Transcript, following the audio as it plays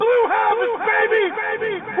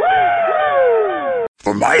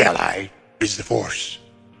For my ally is the Force.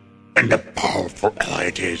 And a powerful ally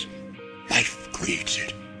it is. Life creates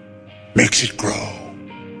it, makes it grow.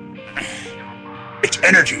 Its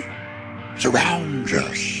energy surrounds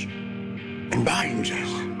us and binds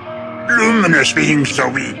us. Luminous beings, so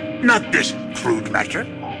we, not this crude matter.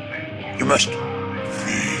 You must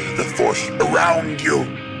feel the Force around you.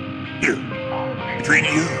 Here, between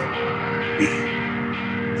you, me,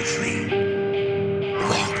 the tree, the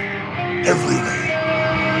rock, everywhere.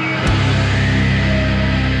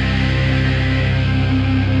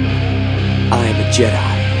 I am a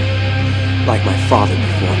Jedi, like my father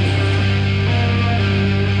before me.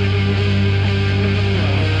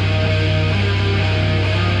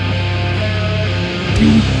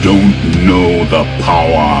 You don't know the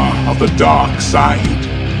power of the dark side.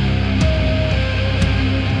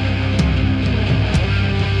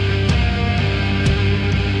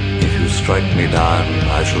 If you strike me down,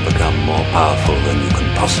 I shall become more powerful than you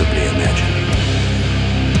can possibly imagine.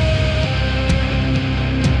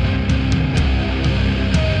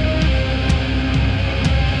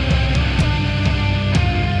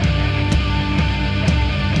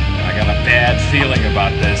 Bad feeling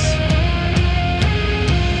about this.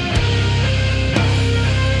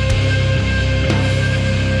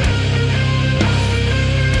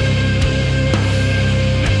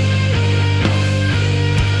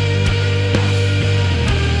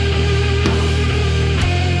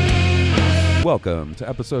 Welcome to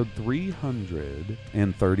episode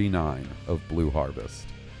 339 of Blue Harvest.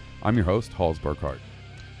 I'm your host, Halls Burkhart.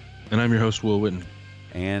 And I'm your host, Will Witten.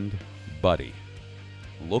 And buddy,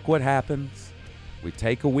 look what happens. We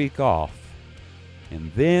take a week off,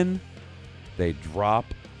 and then they drop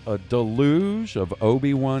a deluge of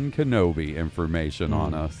Obi-Wan Kenobi information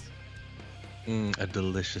on us. A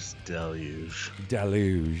delicious deluge.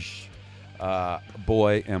 Deluge.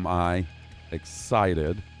 Boy, am I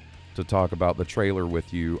excited to talk about the trailer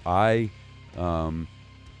with you. I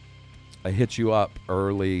hit you up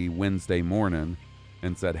early Wednesday morning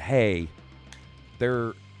and said, hey,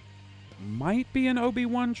 there might be an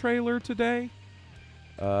Obi-Wan trailer today.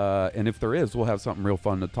 And if there is, we'll have something real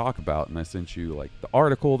fun to talk about. And I sent you like the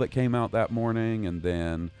article that came out that morning, and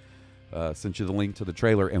then sent you the link to the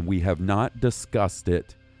trailer, and we have not discussed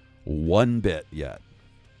it one bit yet.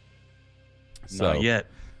 So, not yet.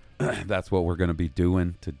 That's what we're going to be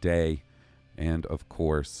doing today. And of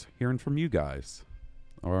course, hearing from you guys,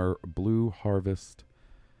 our Blue Harvest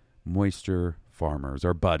moisture farmers,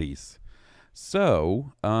 our buddies.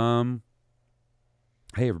 So,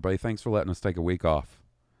 hey everybody, thanks for letting us take a week off.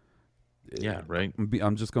 Yeah, right.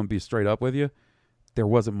 I'm just going to be straight up with you. There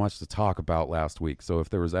wasn't much to talk about last week. So if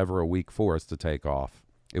there was ever a week for us to take off,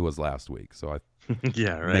 it was last week. So I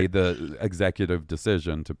made the executive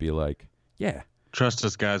decision to be like, yeah. Trust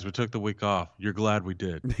us, guys. We took the week off. You're glad we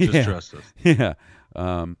did. Just trust us. Yeah.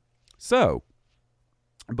 So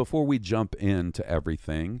before we jump into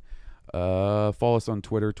everything, follow us on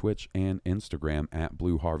Twitter, Twitch, and Instagram at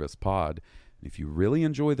Blue Harvest Pod. If you really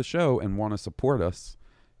enjoy the show and want to support us,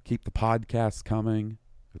 keep the podcasts coming,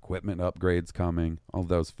 equipment upgrades coming, all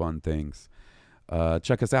those fun things.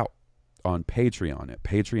 Check us out on Patreon at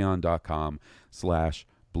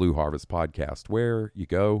patreon.com/Blue Harvest Podcast, where you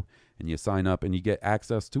go and you sign up and you get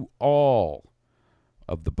access to all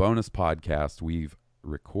of the bonus podcasts we've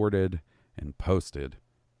recorded and posted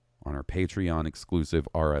on our Patreon exclusive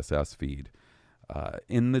RSS feed.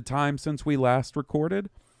 In the time since we last recorded,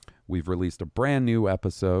 we've released a brand new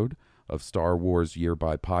episode of Star Wars Year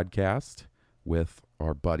by Podcast with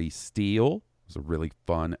our buddy Steele. It was a really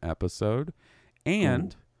fun episode.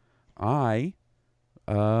 And I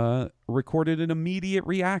recorded an immediate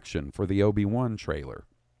reaction for the Obi-Wan trailer.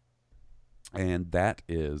 And that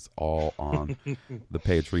is all on the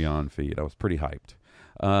Patreon feed. I was pretty hyped.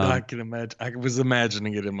 I can imagine. I was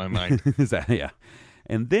imagining it in my mind. Yeah.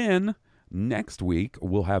 And then next week,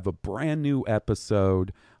 we'll have a brand new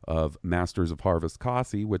episode of Masters of Harvest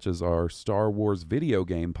Kasi, which is our Star Wars video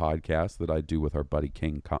game podcast that I do with our buddy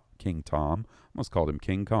King Tom. Almost called him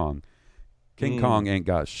King Kong. King Kong ain't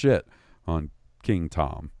got shit on King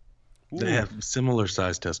Tom. They have similar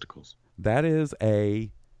sized testicles. That is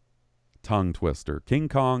a tongue twister. King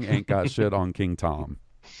Kong ain't got shit on King Tom.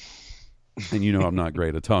 And you know I'm not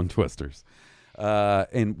great at tongue twisters.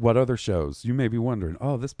 And what other shows? You may be wondering,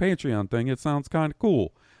 oh, this Patreon thing, it sounds kind of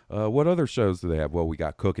cool. What other shows do they have? Well, we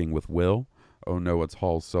got Cooking with Will. Oh, no, it's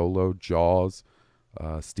Hall Solo. Jaws.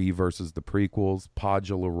 Steve versus the Prequels.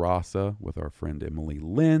 Podja La Raza with our friend Emily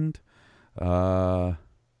Lind. Feel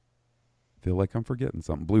like I'm forgetting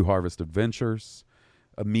something. Blue Harvest Adventures.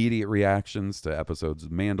 Immediate reactions to episodes of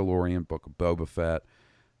Mandalorian, Book of Boba Fett,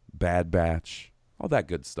 Bad Batch. all that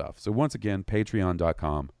good stuff. So once again,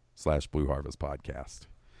 patreon.com/Blue Harvest Podcast.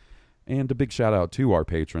 And a big shout out to our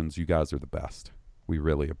patrons. You guys are the best. We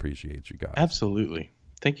really appreciate you guys. Absolutely.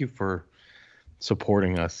 Thank you for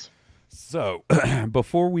supporting us. So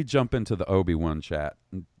before we jump into the Obi-Wan chat,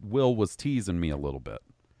 Will was teasing me a little bit.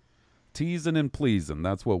 Teasing and pleasing.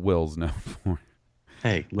 That's what Will's known for.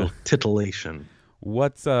 Hey, little titillation.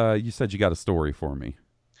 What's you said you got a story for me.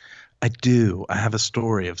 I do. I have a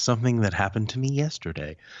story of something that happened to me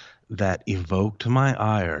yesterday that evoked my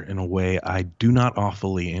ire in a way I do not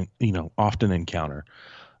often encounter.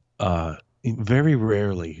 Very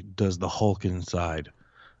rarely does the Hulk inside,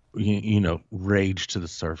 rage to the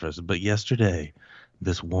surface. But yesterday,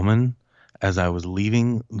 this woman, as I was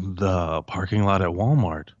leaving the parking lot at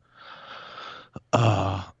Walmart,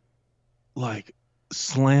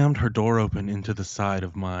 slammed her door open into the side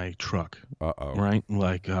of my truck. Uh-oh. Right?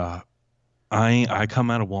 I come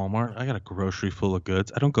out of Walmart. I got a grocery full of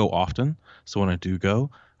goods. I don't go often, so when I do go,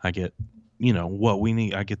 I get, what we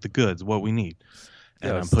need. I get the goods, what we need,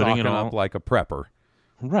 and I'm putting it all up like a prepper.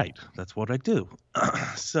 Right, that's what I do.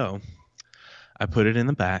 So I put it in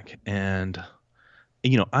the back, and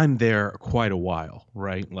I'm there quite a while.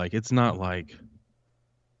 Right, like it's not like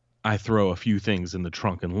I throw a few things in the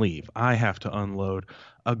trunk and leave. I have to unload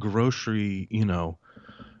a grocery,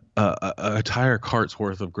 a entire cart's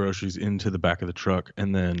worth of groceries into the back of the truck,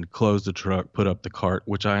 and then close the truck, put up the cart,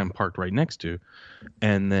 which I am parked right next to,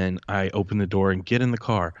 and then I open the door and get in the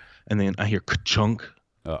car, and then I hear ka-chunk.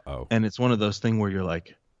 Uh-oh. And it's one of those things where you're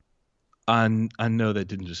like, I know that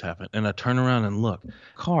didn't just happen. And I turn around and look,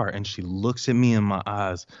 car, and she looks at me in my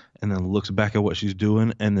eyes and then looks back at what she's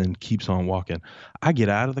doing and then keeps on walking. I get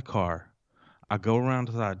out of the car. I go around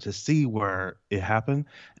the side to see where it happened,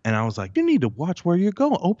 and I was like, you need to watch where you're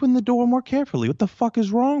going. Open the door more carefully. What the fuck is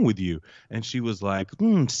wrong with you? And she was like,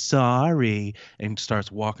 sorry, and starts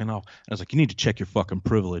walking off. I was like, you need to check your fucking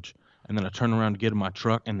privilege. And then I turn around to get in my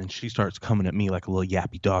truck, and then she starts coming at me like a little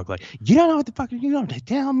yappy dog, like, you don't know what the fuck you don't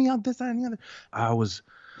tell me on this and the other.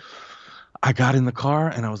 I got in the car,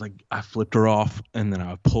 and I was like, I flipped her off, and then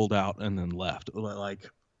I pulled out and then left. Like,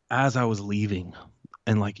 as I was leaving,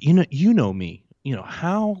 and like, you know me,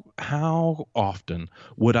 how often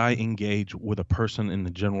would I engage with a person in the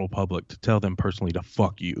general public to tell them personally to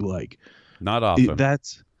fuck you? Like, not often.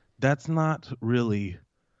 That's not really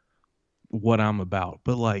what I'm about.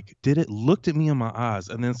 But like, did it looked at me in my eyes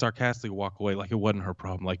and then sarcastically walk away like it wasn't her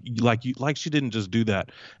problem? Like she didn't just do that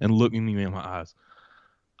and look at me in my eyes.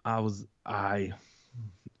 I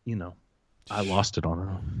lost it on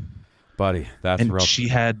her. Buddy, that's and rough.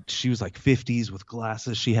 She was like 50s with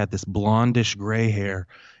glasses. She had this blondish gray hair,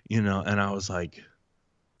 and I was like,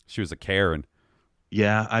 she was a Karen.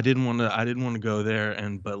 Yeah, I didn't want to go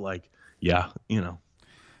there, but like, yeah,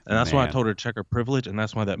 and that's why I told her to check her privilege, and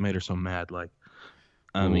that's why that made her so mad. Like,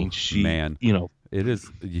 I mean, it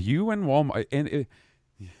is you and Walmart, and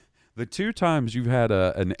the two times you've had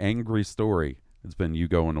an angry story, it's been you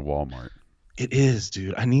going to Walmart. It is,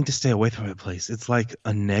 dude. I need to stay away from that place. It's like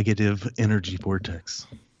a negative energy vortex.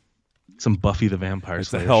 Some Buffy the Vampire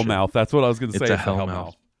Slayer. It's a hellmouth. That's what I was going to say. It's a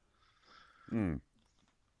hellmouth.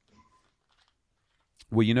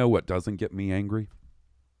 Well, you know what doesn't get me angry?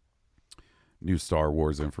 New Star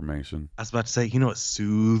Wars information. I was about to say, what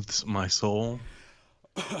soothes my soul?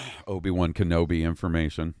 Obi-Wan Kenobi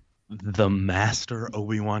information. The Master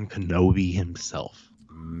Obi-Wan Kenobi himself.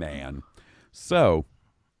 Man. So,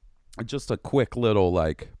 just a quick little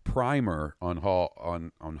like primer on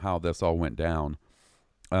how this all went down.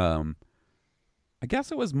 I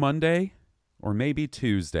guess it was Monday or maybe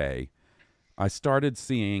Tuesday. I started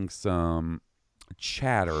seeing some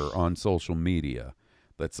chatter on social media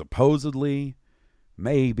that supposedly,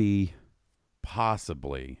 maybe,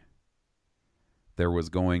 possibly, there was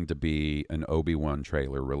going to be an Obi-Wan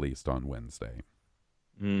trailer released on Wednesday.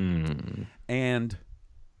 And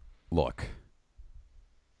look,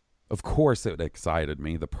 of course it excited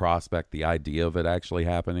me. The prospect, the idea of it actually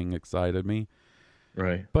happening excited me.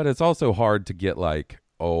 Right. But it's also hard to get like,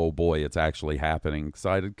 oh boy, it's actually happening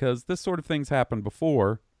excited, because this sort of thing's happened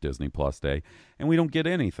before, Disney Plus Day, and we don't get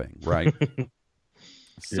anything, right?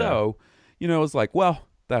 So, it's like, well,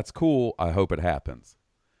 that's cool. I hope it happens.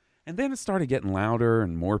 And then it started getting louder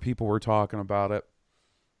and more people were talking about it.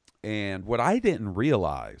 And what I didn't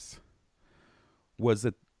realize was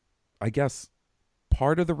that, I guess,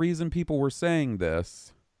 part of the reason people were saying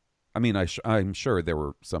this, I mean, I'm sure there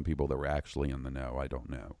were some people that were actually in the know. I don't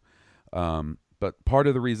know. But part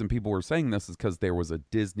of the reason people were saying this is because there was a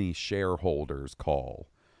Disney shareholders call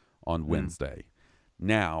on Wednesday.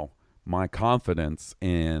 Now, my confidence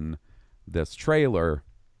in this trailer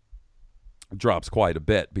drops quite a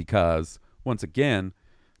bit because, once again,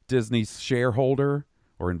 Disney's shareholder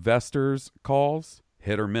or investors calls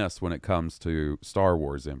hit or miss when it comes to Star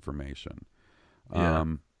Wars information. Yeah.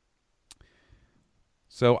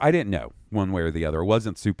 So I didn't know one way or the other. I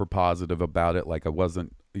wasn't super positive about it. Like I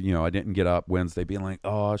wasn't, I didn't get up Wednesday being like,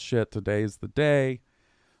 oh shit, today's the day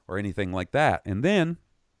or anything like that. And then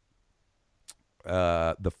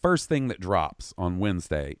the first thing that drops on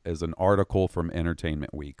Wednesday is an article from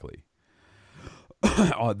Entertainment Weekly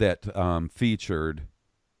that featured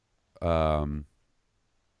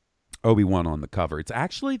Obi-Wan on the cover. It's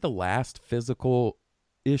actually the last physical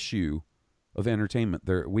issue of Entertainment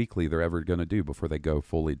Weekly they're ever going to do before they go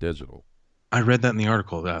fully digital. I read that in the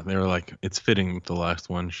article. That they were like, it's fitting the last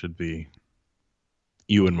one should be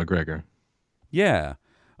Ewan McGregor. Yeah.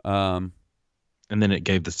 And then it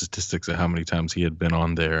gave the statistics of how many times he had been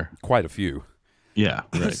on there. Quite a few. Yeah.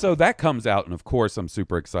 Right. So that comes out, and of course I'm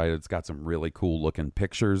super excited. It's got some really cool looking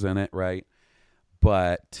pictures in it, right?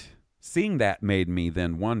 But seeing that made me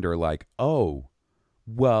then wonder, like, oh,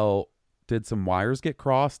 well, did some wires get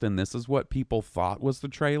crossed and this is what people thought was the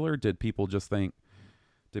trailer? Did people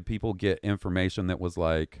get information that was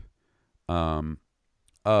like,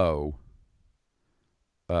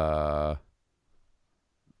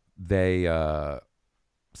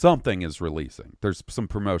 something is releasing. There's some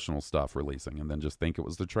promotional stuff releasing, and then just think it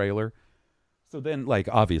was the trailer. So then, like,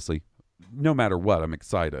 obviously, no matter what, I'm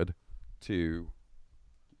excited to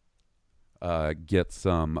get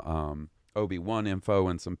some Obi-Wan info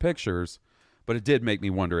and some pictures, but it did make me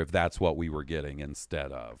wonder if that's what we were getting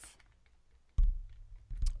instead of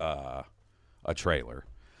a trailer.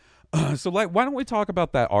 So, like, why don't we talk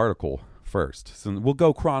about that article first? So we'll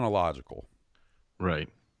go chronological. Right.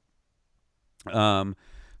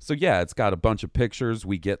 So yeah, it's got a bunch of pictures.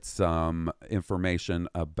 We get some information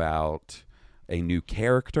about a new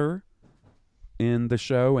character in the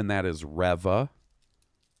show, and that is Reva,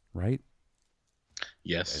 right?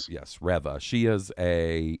 Yes. Yes, Reva. She is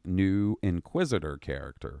a new Inquisitor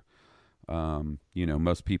character.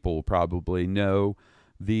 Most people probably know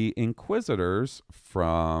the Inquisitors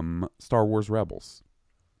from Star Wars Rebels.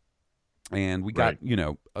 And we got,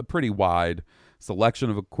 a pretty wide selection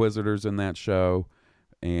of Inquisitors in that show.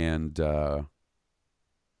 And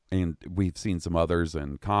we've seen some others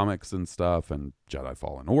in comics and stuff and Jedi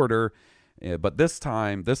Fallen Order. But this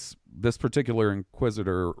time, this particular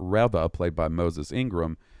Inquisitor, Reva, played by Moses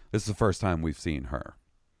Ingram, this is the first time we've seen her.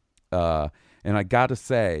 And I got to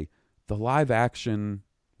say, the live action,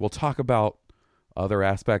 we'll talk about other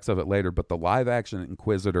aspects of it later, but the live action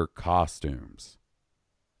Inquisitor costumes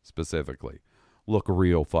specifically look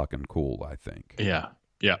real fucking cool, I think. Yeah.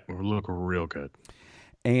 Yeah. Look real good.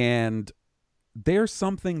 And there's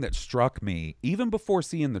something that struck me even before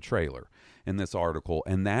seeing the trailer in this article,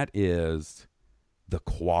 and that is the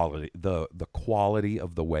quality, the quality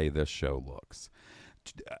of the way this show looks.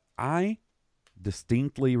 I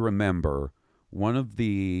distinctly remember one of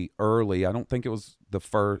the early, I don't think it was the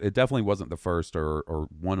first, it definitely wasn't the first or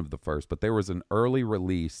one of the first, but there was an early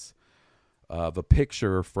release of a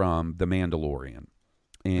picture from The Mandalorian.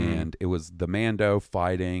 And it was the Mando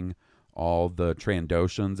fighting all the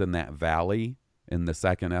Trandoshans in that valley in the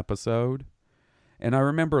second episode. And I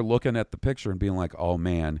remember looking at the picture and being like, oh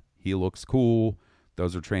man, he looks cool.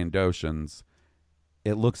 Those are Trandoshans.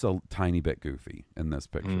 It looks a tiny bit goofy in this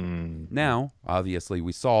picture. Now, obviously,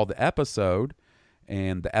 we saw the episode,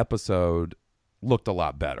 and the episode looked a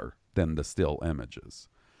lot better than the still images.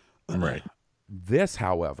 Right. This,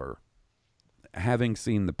 however, having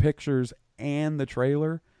seen the pictures and the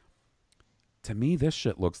trailer, to me, this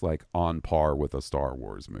shit looks like on par with a Star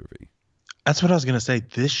Wars movie. That's what I was going to say.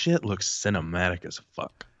 This shit looks cinematic as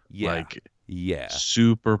fuck. Yeah. Like, yeah.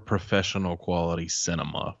 Super professional quality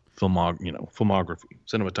cinema. Filmography,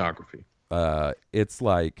 cinematography. It's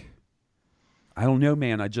like, I don't know,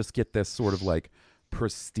 man. I just get this sort of like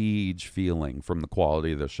prestige feeling from the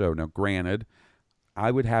quality of the show. Now, granted,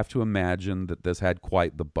 I would have to imagine that this had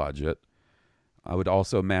quite the budget. I would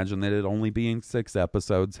also imagine that it only being 6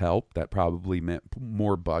 episodes helped. That probably meant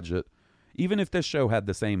more budget. Even if this show had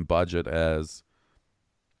the same budget as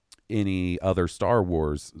any other Star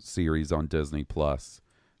Wars series on Disney Plus,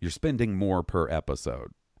 you're spending more per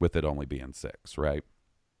episode with it only being 6, right?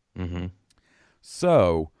 Mm-hmm.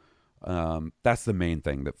 So that's the main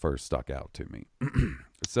thing that first stuck out to me.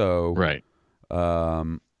 So, right.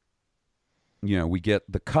 We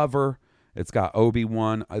get the cover. It's got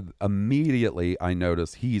Obi-Wan. Immediately, I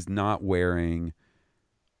notice he's not wearing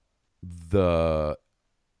the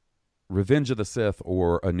Revenge of the Sith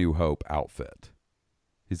or A New Hope outfit.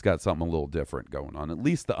 He's got something a little different going on. At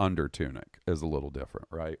least the under tunic is a little different,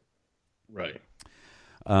 right? Right.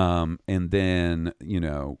 And then,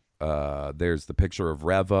 there's the picture of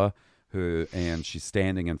Reva, and she's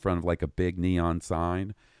standing in front of like a big neon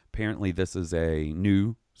sign. Apparently, this is a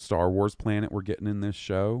new Star Wars planet we're getting in this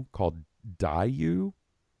show called Daiyu,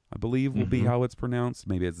 I believe will be how it's pronounced.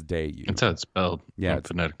 Maybe it's Dayu. That's how it's spelled. Yeah,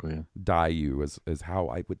 phonetically. Yeah. Daiyu is how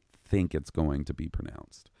I would think it's going to be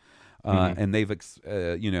pronounced. And they've,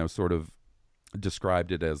 sort of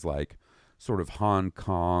described it as like sort of Hong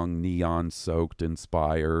Kong neon-soaked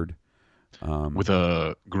inspired. With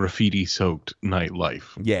a graffiti-soaked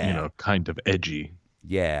nightlife. Yeah. Kind of edgy.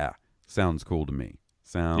 Yeah. Sounds cool to me.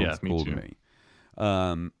 Sounds Yeah, me cool too. to me.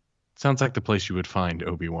 Sounds like the place you would find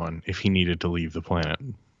Obi-Wan if he needed to leave the planet.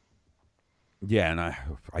 Yeah, and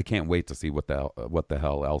I can't wait to see what the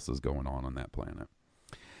hell else is going on that planet.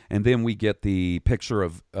 And then we get the picture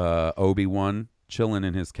of Obi-Wan chilling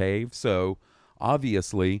in his cave. So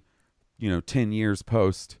obviously, 10 years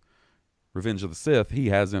post Revenge of the Sith, he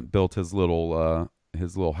hasn't built his little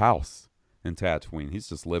house in Tatooine. He's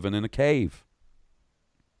just living in a cave,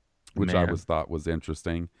 which I thought was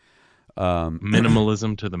interesting.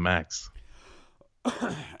 Minimalism to the max.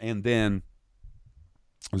 And then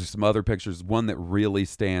there's some other pictures. One that really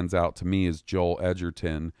stands out to me is Joel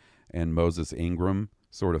Edgerton and Moses Ingram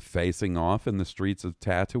sort of facing off in the streets of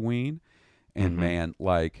Tatooine. And man,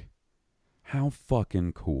 like, how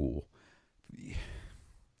fucking cool.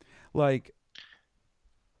 Like,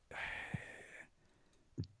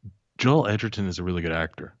 Joel Edgerton is a really good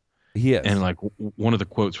actor. he is. And like one of the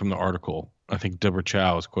quotes from the article, I think Deborah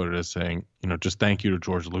Chow is quoted as saying, just thank you to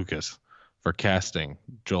George Lucas for casting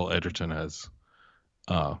Joel Edgerton as,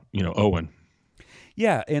 Owen.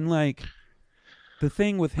 Yeah, and like the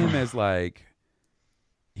thing with him is like,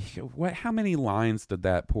 how many lines did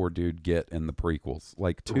that poor dude get in the prequels?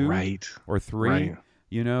 Like 2 Right. or 3, Right.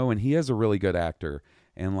 And he is a really good actor.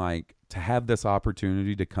 And like to have this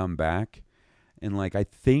opportunity to come back, and like I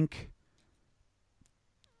think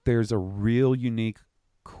there's a real unique,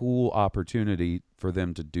 cool opportunity for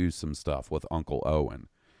them to do some stuff with Uncle Owen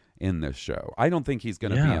in this show. I don't think he's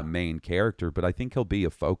going to be a main character, but I think he'll be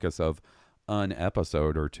a focus of an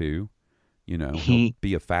episode or two. He'll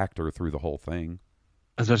be a factor through the whole thing.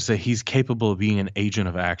 I was about to say he's capable of being an agent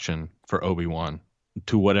of action for Obi-Wan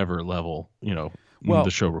to whatever level, the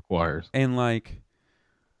show requires. And like,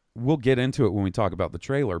 we'll get into it when we talk about the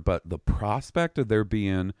trailer, but the prospect of there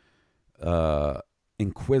being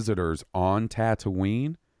Inquisitors on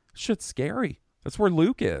Tatooine, shit's scary. That's where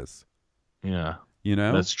Luke is. Yeah.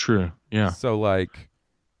 That's true. Yeah. So like,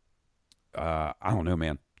 I don't know,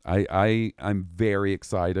 man. I'm very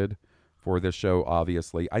excited for this show.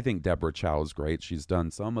 Obviously, I think Deborah Chow is great. She's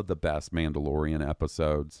done some of the best Mandalorian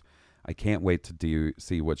episodes. I can't wait to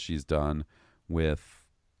see what she's done with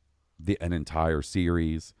an entire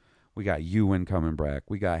series. We got Ewan coming back.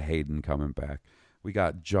 We got Hayden coming back. We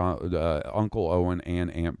got Uncle Owen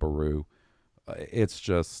and Aunt Beru. It's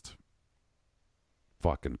just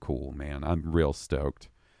fucking cool, man. I'm real stoked.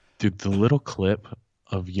 Dude, the little clip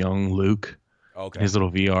of young Luke, his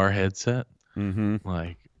little VR headset,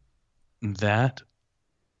 like that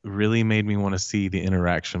really made me want to see the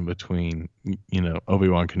interaction between,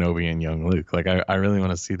 Obi-Wan Kenobi and young Luke. Like I really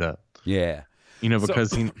want to see that. Yeah.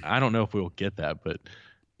 Because I don't know if we'll get that, but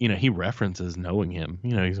he references knowing him.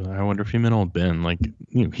 He's like, I wonder if he meant old Ben. Like,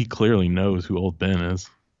 he clearly knows who old Ben is.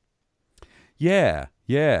 Yeah,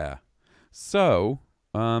 yeah. So,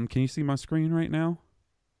 can you see my screen right now?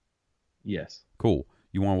 Yes. Cool.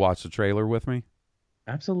 You want to watch the trailer with me?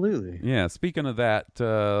 Absolutely. Yeah. Speaking of that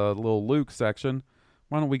little Luke section,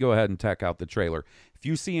 why don't we go ahead and check out the trailer? If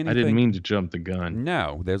you see anything, I didn't mean to jump the gun.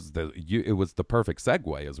 No, it was the perfect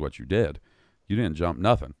segue, is what you did. You didn't jump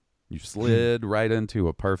nothing. You slid right into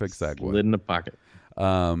a perfect segue. Slid in the pocket.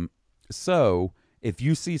 So if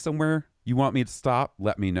you see somewhere you want me to stop,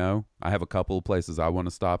 let me know. I have a couple of places I want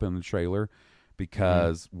to stop in the trailer,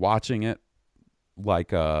 because watching it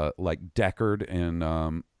like Deckard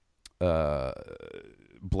and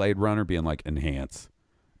Blade Runner being like enhance,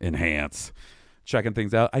 checking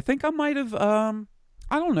things out. I think I might have I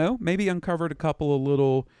don't know, maybe uncovered a couple of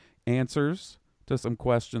little answers to some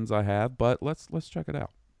questions I have, but let's check it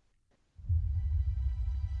out.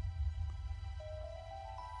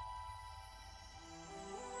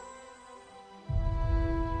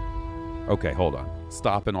 Okay, hold on.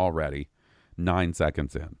 Stopping already. 9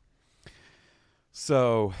 seconds in.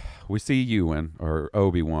 So we see Ewan, or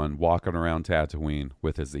Obi-Wan, walking around Tatooine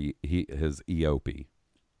with his Eopie.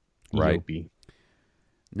 Right? Eopie.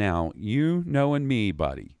 Now, you knowing me,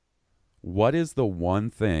 buddy, what is the one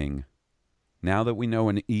thing, now that we know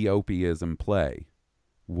an Eopie is in play,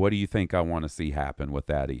 what do you think I want to see happen with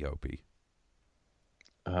that Eopie?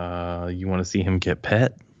 You want to see him get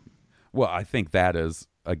pet? Well, I think that is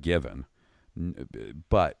a given.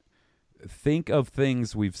 But think of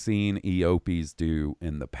things we've seen Eopes do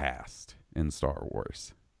in the past in Star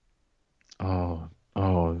Wars. Oh.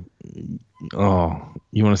 You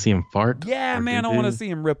want to see him fart? Yeah, Or man, I doo-doo? want to see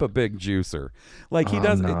him rip a big juicer. Like he Oh,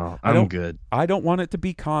 does. no, I I'm don't, good. I don't want it to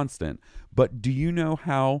be constant. But do you know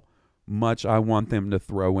how much I want them to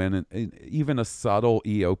throw in even a subtle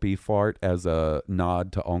EOP fart as a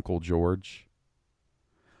nod to Uncle George?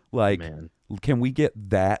 Like, Man. can we get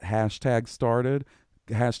that hashtag started?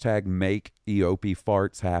 Hashtag make EOP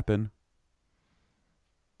farts happen.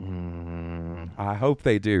 I hope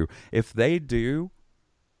they do. If they do,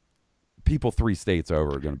 people 3 states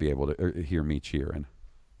over are going to be able to hear me cheering.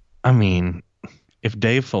 I mean, if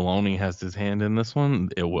Dave Filoni has his hand in this one,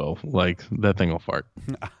 it will. Like, that thing will fart.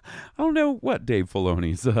 I don't know what Dave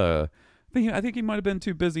Filoni's. I think he might have been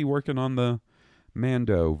too busy working on the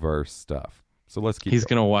Mandoverse stuff. So let's keep. He's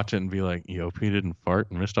going to watch it and be like, yo, he didn't fart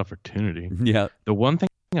and missed opportunity. Yeah. The one thing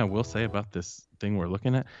I will say about this thing we're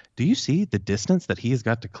looking at, do you see the distance that he has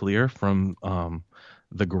got to clear from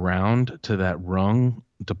the ground to that rung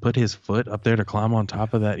to put his foot up there to climb on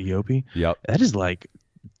top of that Eopie? Yep. That is like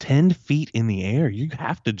 10 feet in the air. You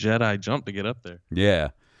have to Jedi jump to get up there.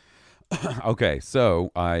 Yeah. Okay, so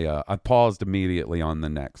I paused immediately on the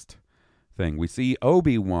next thing. We see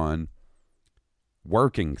Obi-Wan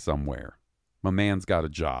working somewhere. My man's got a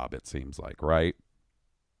job, it seems like, right?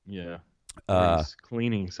 Yeah. Uh, He's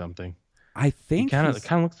cleaning something. I think It he's-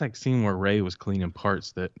 kind of looks like scene where Rey was cleaning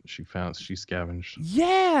parts that she scavenged.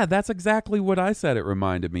 Yeah, that's exactly what I said it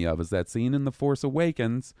reminded me of, is that scene in The Force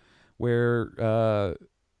Awakens where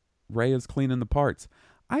Rey is cleaning the parts.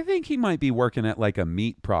 I think he might be working at like a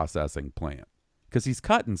meat processing plant because he's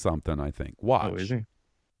cutting something, I think. Watch. Oh, is he?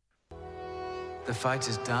 The fight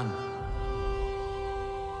is done.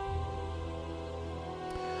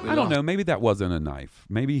 I don't know. Maybe that wasn't a knife.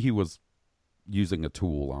 Maybe he was using a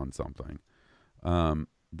tool on something.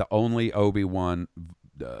 The only Obi-Wan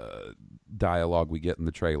dialogue we get in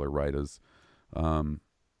the trailer, right, is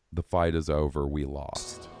the fight is over, we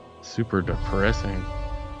lost. Super depressing.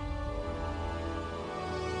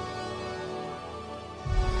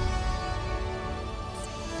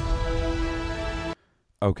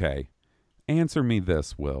 Okay. Answer me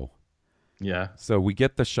this, Will. Yeah. So we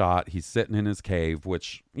get the shot. He's sitting in his cave,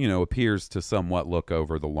 which, appears to somewhat look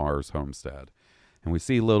over the Lars homestead. And we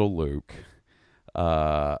see little Luke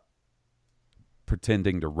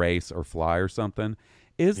pretending to race or fly or something.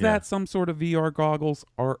 Is that some sort of VR goggles?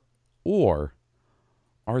 Or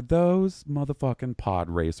are those motherfucking pod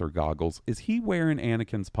racer goggles? Is he wearing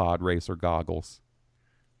Anakin's pod racer goggles?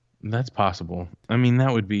 That's possible. I mean,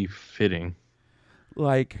 that would be fitting.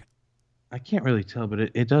 Like, I can't really tell, but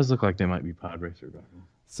it does look like they might be pod racer goggles.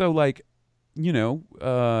 so like,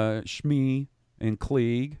 Shmi and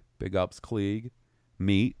Klieg, big ups Klieg,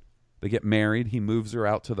 meet. They get married. He moves her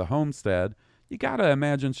out to the homestead. You got to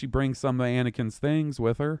imagine she brings some of Anakin's things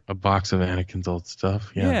with her. A box of Anakin's old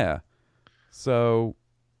stuff. Yeah. So,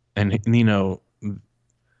 And,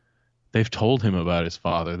 they've told him about his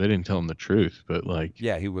father. They didn't tell him the truth, but like,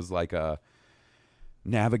 yeah, he was like a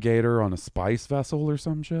navigator on a spice vessel or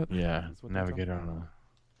some shit. yeah, That's what they navigator talk on a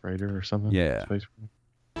freighter or something. Yeah. Space.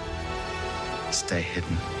 Stay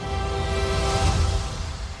hidden.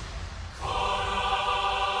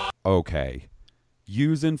 Okay.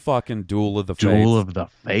 Using fucking Duel of the Fates. Duel of the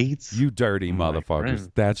Fates? You dirty My motherfuckers.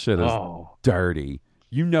 friend. That shit is Oh, dirty.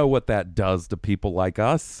 You know what that does to people like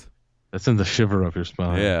us? that sends a shiver up your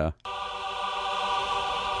spine. Yeah.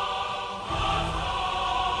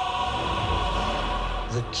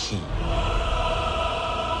 The key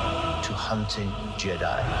to hunting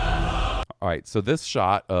Jedi. All right, so this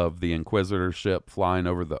shot of the Inquisitor ship flying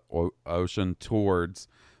over the ocean towards,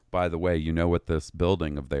 by the way, you know what this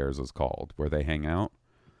building of theirs is called, where they hang out?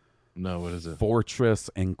 No, what is it? Fortress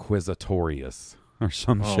Inquisitorius or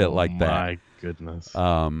some shit like that. My goodness.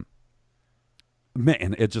 Man,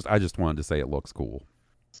 I just wanted to say it looks cool.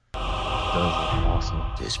 That was awesome.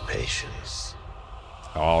 This patience.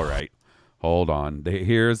 All right. Hold on.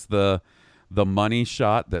 Here's the money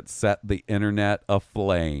shot that set the internet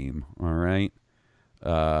aflame. All right.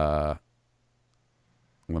 Let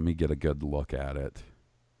me get a good look at it,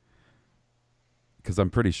 because I'm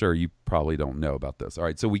pretty sure you probably don't know about this. All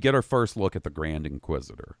right. So we get our first look at the Grand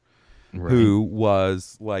Inquisitor, Right. who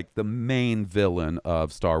was like the main villain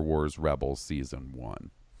of Star Wars Rebels Season 1.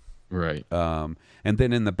 Right. And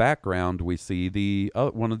then in the background, we see the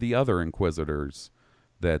one of the other Inquisitors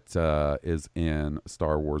that is in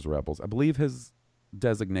Star Wars Rebels. I believe his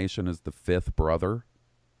designation is the fifth brother.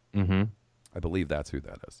 Mm-hmm. I believe that's who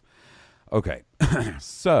that is. Okay,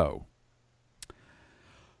 so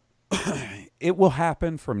it will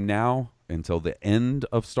happen from now until the end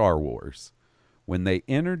of Star Wars when they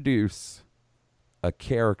introduce a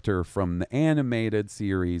character from the animated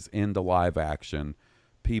series into live action.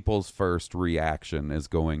 People's first reaction is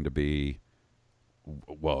going to be,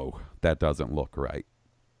 whoa, that doesn't look right.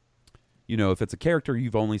 You know, if it's a character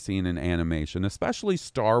you've only seen in animation, especially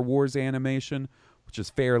Star Wars animation, which is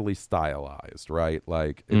fairly stylized, right?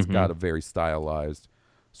 Like, it's got a very stylized,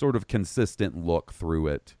 sort of consistent look through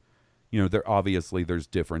it. You know, there's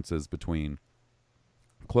differences between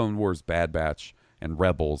Clone Wars, Bad Batch, and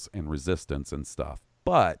Rebels and Resistance and stuff,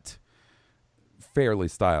 but fairly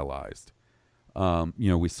stylized. You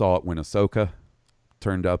know, we saw it when Ahsoka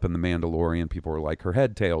turned up in The Mandalorian. People were like, her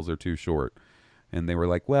head tails are too short. And they were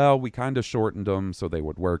like, well, we kind of shortened them so they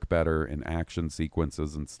would work better in action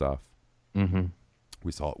sequences and stuff. Mm-hmm.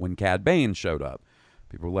 We saw it when Cad Bane showed up.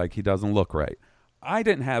 People were like, he doesn't look right. I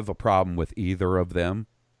didn't have a problem with either of them.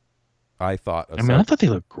 I thought Ahsoka, I thought they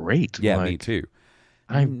looked great. Yeah, like, me too.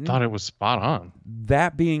 I thought it was spot on.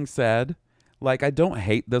 That being said, like, I don't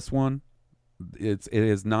hate this one. It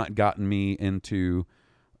has not gotten me into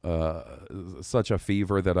such a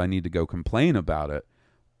fever that I need to go complain about it.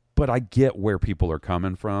 But I get where people are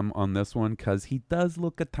coming from on this one because he does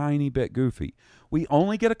look a tiny bit goofy. We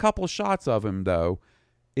only get a couple shots of him, though.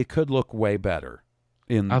 It could look way better.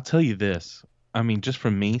 I'll tell you this. I mean, just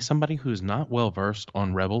from me, somebody who's not well versed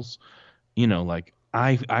on Rebels, you know, like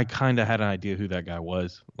I kind of had an idea who that guy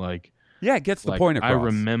was. Like, yeah, it gets the point across. I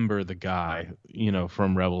remember the guy, you know,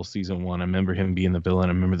 from Rebels season 1. I remember him being the villain.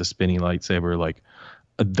 I remember the spinny lightsaber. Like,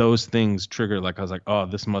 those things triggered. Like, I was like, oh,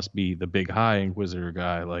 this must be the big high Inquisitor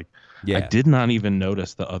guy. Like, yeah. I did not even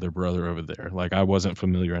notice the other brother over there. Like, I wasn't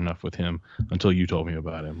familiar enough with him until you told me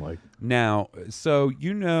about him. Like, now, so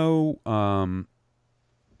you know,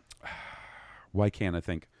 why can't I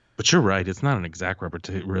think? But you're right. It's not an exact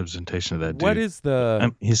representation of that dude. What is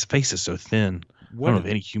the? His face is so thin. I don't know if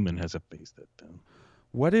any human has a face that thin.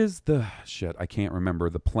 What is the shit? I can't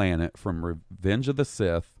remember the planet from Revenge of the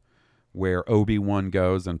Sith where Obi-Wan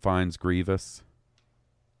goes and finds Grievous.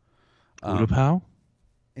 Utapau?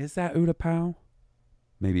 Is that Utapau?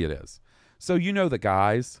 Maybe it is. So you know the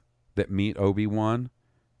guys that meet Obi-Wan,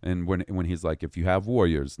 and when he's like, if you have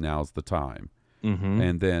warriors, now's the time. Mm-hmm.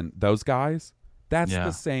 And then those guys, that's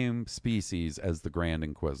the same species as the Grand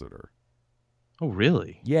Inquisitor. Oh,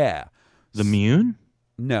 really? Yeah. The Mune?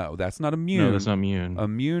 No, that's not Mune. No, that's not Mune.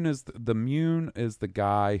 Mune is the Mune is the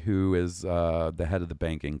guy who is the head of the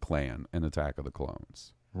banking clan in Attack of the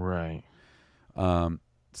Clones. Right.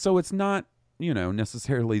 So it's not, you know,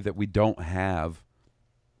 necessarily that we don't have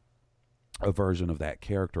a version of that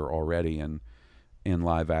character already in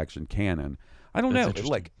live action canon. I don't know.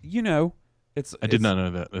 Like, you know, I did not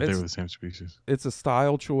know that they were the same species. It's a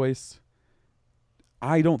style choice.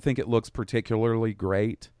 I don't think it looks particularly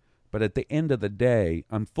great. But at the end of the day,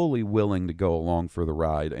 I'm fully willing to go along for the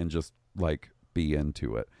ride and just, like, be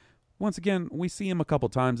into it. Once again, we see him a couple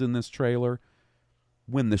times in this trailer.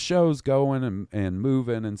 When the show's going and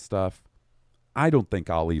moving and stuff, I don't think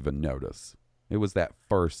I'll even notice. It was that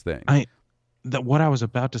first thing. What I was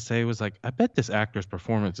about to say was, like, I bet this actor's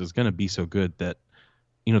performance is going to be so good that,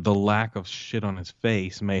 you know, the lack of shit on his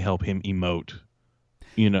face may help him emote,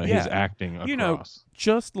 you know, his acting across. You know,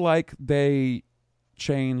 just like they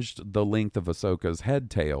changed the length of Ahsoka's head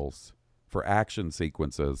tails for action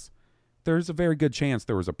sequences, there's a very good chance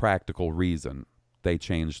there was a practical reason they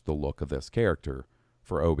changed the look of this character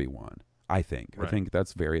for Obi-Wan. I think. Right. I think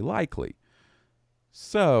that's very likely.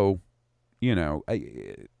 So, you know,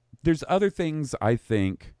 there's other things I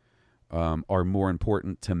think are more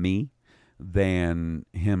important to me than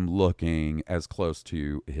him looking as close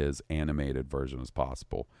to his animated version as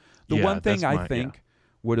possible. The one thing I think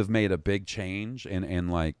would have made a big change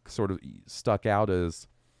and like sort of stuck out as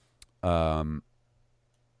that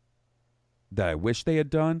I wish they had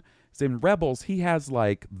done is in Rebels, he has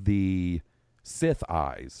like the Sith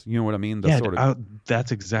eyes. You know what I mean?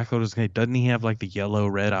 That's exactly what I was going to say. Doesn't he have like the yellow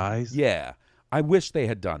red eyes? Yeah. I wish they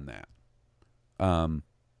had done that.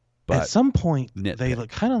 But at some point, they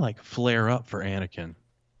kind of like flare up for Anakin,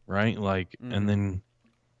 right? Like, and then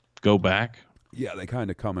go back. Yeah, they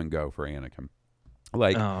kind of come and go for Anakin.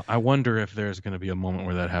 Like, I wonder if there's going to be a moment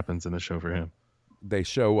where that happens in the show for him. They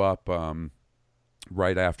show up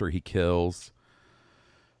right after he kills,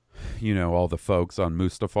 you know, all the folks on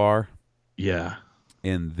Mustafar. Yeah.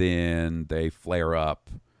 And then they flare up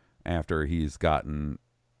after he's gotten,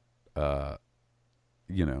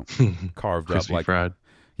 you know, carved up like fried.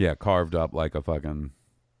 Yeah, carved up like a fucking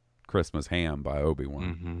Christmas ham by Obi-Wan.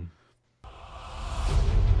 Mm-hmm.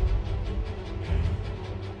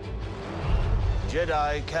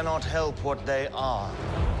 Jedi cannot help what they are.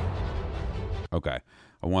 Okay.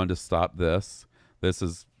 I wanted to stop this. This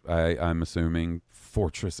is, I'm assuming,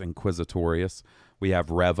 Fortress Inquisitorius. We have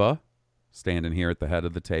Reva standing here at the head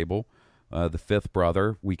of the table. The fifth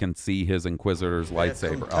brother, we can see his Inquisitor's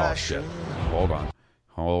lightsaber. Oh, shit.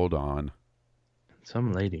 Hold on.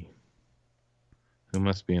 Some lady. Who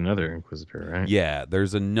must be another Inquisitor, right? Yeah,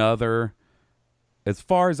 there's another. As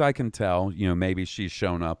far as I can tell, maybe she's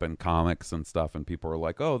shown up in comics and stuff, and people are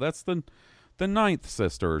like, oh, that's the ninth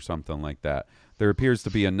sister or something like that. There appears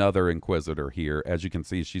to be another Inquisitor here. As you can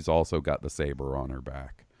see, she's also got the saber on her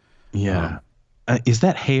back. Yeah. Is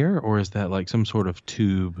that hair, or is that like some sort of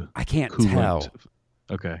tube? I can't coolant? tell.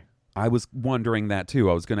 Okay. I was wondering that too.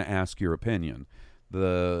 I was going to ask your opinion.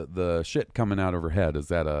 The shit coming out of her head, is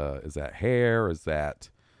that hair? Is that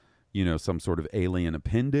some sort of alien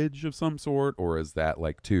appendage of some sort, or is that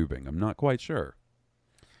like tubing? I'm not quite sure.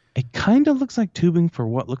 It kind of looks like tubing for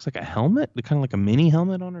what looks like a helmet, kind of like a mini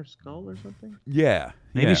helmet on her skull or something. Yeah.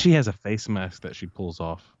 Maybe she has a face mask that she pulls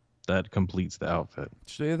off that completes the outfit.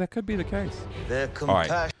 Yeah, that could be the case. All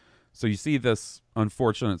right. So you see this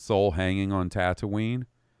unfortunate soul hanging on Tatooine?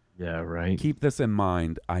 Yeah, right. Keep this in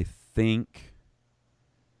mind. I think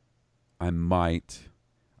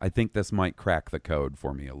this might crack the code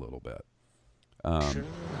for me a little bit. All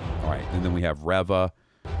right, and then we have Reva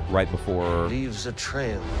right before leaves a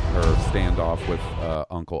trail. Her standoff with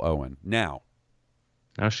Uncle Owen. Now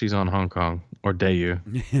she's on Hong Kong or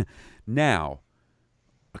Dayu. Now,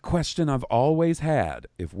 a question I've always had: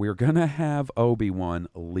 if we're gonna have Obi-Wan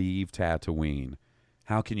leave Tatooine,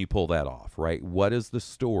 how can you pull that off? Right? What is the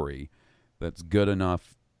story that's good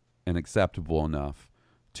enough and acceptable enough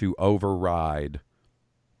to override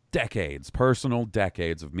personal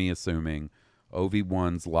decades of me assuming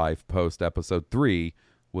Obi-Wan's life post Episode 3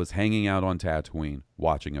 was hanging out on Tatooine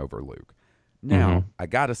watching over Luke? Now, I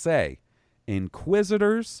gotta say,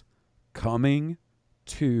 Inquisitors coming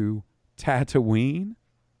to Tatooine?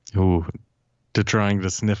 Ooh, to trying to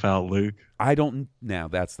sniff out Luke? Now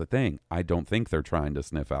that's the thing. I don't think they're trying to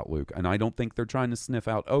sniff out Luke, and I don't think they're trying to sniff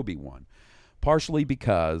out Obi-Wan. Partially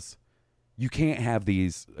because you can't have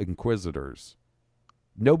these Inquisitors.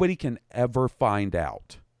 Nobody can ever find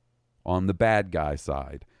out on the bad guy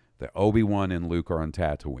side that Obi-Wan and Luke are on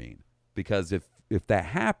Tatooine. Because if that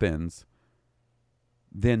happens,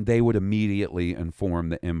 then they would immediately inform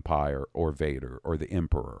the Empire or Vader or the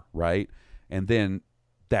Emperor, right? And then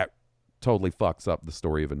that totally fucks up the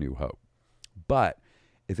story of A New Hope. But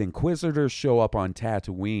if Inquisitors show up on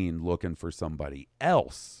Tatooine looking for somebody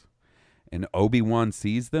else and Obi-Wan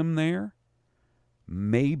sees them there,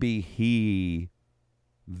 maybe he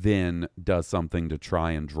then does something to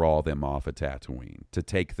try and draw them off of Tatooine, to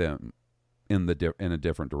take them in a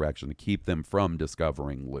different direction, to keep them from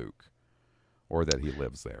discovering Luke or that he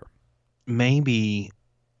lives there. Maybe,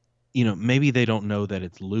 maybe they don't know that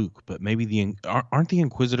it's Luke, but maybe aren't the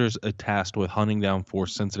Inquisitors tasked with hunting down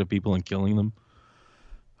Force-sensitive people and killing them?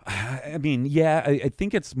 I mean, yeah, I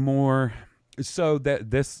think it's more so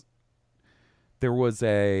that there was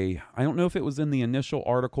I don't know if it was in the initial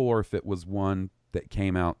article or if it was one that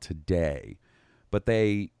came out today, but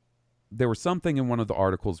there was something in one of the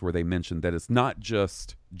articles where they mentioned that it's not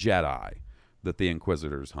just Jedi that the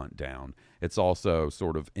Inquisitors hunt down. It's also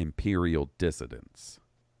sort of Imperial dissidents,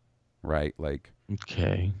 right? Like,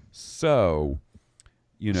 okay. So,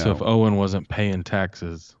 So if Owen wasn't paying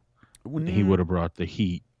taxes, he would have brought the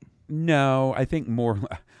heat. No, I think more,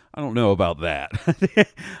 I don't know about that.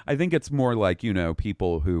 I think it's more like,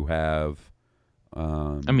 people who have,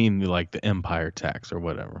 like the Empire tax or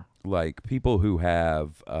whatever. Like people who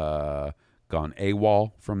have gone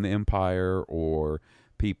AWOL from the Empire, or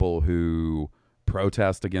people who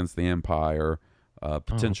protest against the Empire,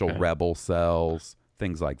 potential rebel cells,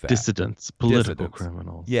 things like that. Dissidents, political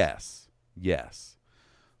criminals. Yes.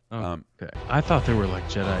 Okay. I thought they were like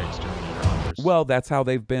Jedi exterminators. Well, that's how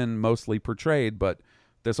they've been mostly portrayed, but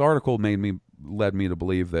this article led me to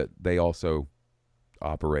believe that they also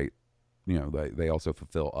operate, they also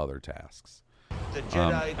fulfill other tasks. The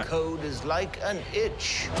Jedi code is like an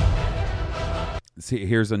itch. See,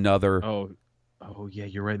 here's another. Oh yeah,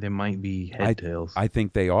 you're right. They might be head tails. I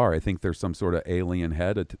think they are. I think there's some sort of alien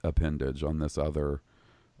head appendage on this other.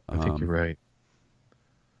 I think you're right.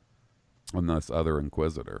 On this other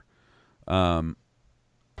Inquisitor.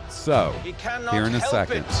 So, here in a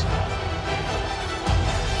second.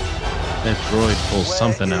 That droid pulls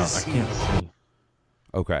something out. I can't see.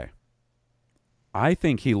 Okay. I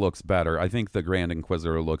think he looks better. I think the Grand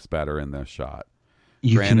Inquisitor looks better in this shot.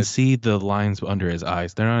 You can Granted- see the lines under his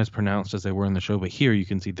eyes. They're not as pronounced as they were in the show, but here you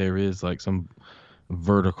can see there is like some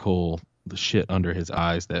vertical shit under his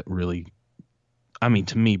eyes that really, I mean,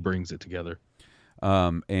 to me, brings it together.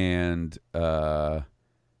 And I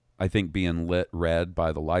think being lit red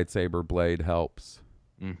by the lightsaber blade helps.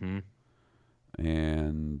 Mm-hmm.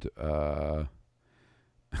 And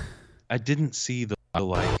I didn't see the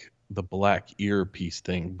black earpiece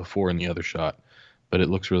thing before in the other shot, but it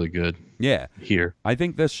looks really good. yeah, Here. I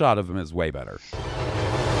think this shot of him is way better.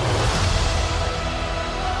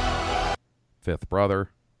 Fifth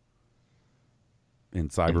brother in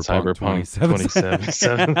Cyberpunk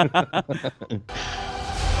 2077.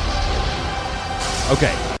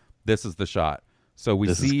 Okay, this is the shot. So we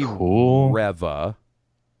This is see cool. Reva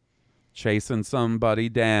chasing somebody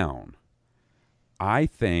down. I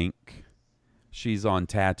think she's on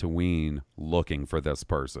Tatooine looking for this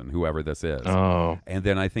person, whoever this is. Oh, And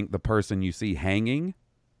then I think the person you see hanging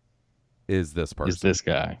is this person. is this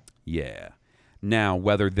guy? Yeah. Now,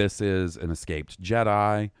 whether this is an escaped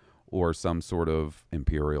Jedi or some sort of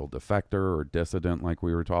Imperial defector or dissident like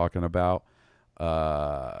we were talking about,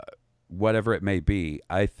 whatever it may be,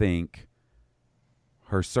 I think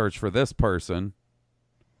her search for this person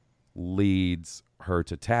leads her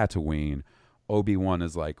to Tatooine. Obi-Wan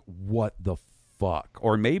is like, what the fuck?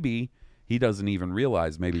 Or maybe he doesn't even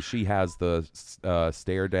realize. Maybe she has the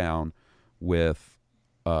stare down with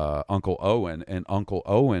Uncle Owen, and Uncle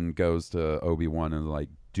Owen goes to Obi-Wan and is like,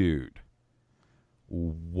 dude,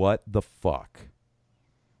 what the fuck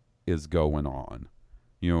is going on?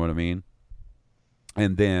 You know what I mean?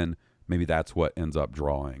 And then maybe that's what ends up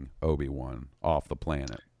drawing Obi-Wan off the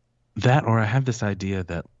planet. That, or I have this idea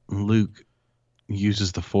that Luke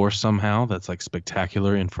uses the Force somehow that's like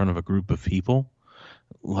spectacular in front of a group of people,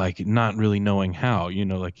 like not really knowing how,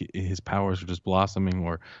 like his powers are just blossoming,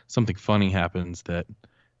 or something funny happens that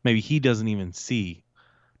maybe he doesn't even see,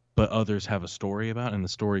 but others have a story about, and the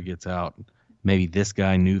story gets out. Maybe this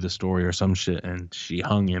guy knew the story or some shit, and she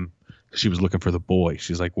hung him because she was looking for the boy.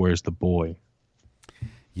 She's like, where's the boy?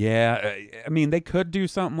 Yeah, I mean, they could do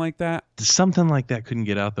something like that. Something like that couldn't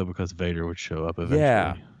get out, though, because Vader would show up eventually.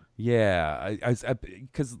 Yeah.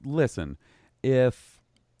 Because listen, if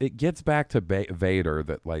it gets back to Vader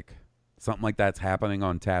that like something like that's happening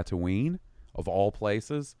on Tatooine, of all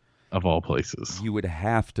places, you would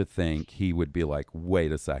have to think he would be like,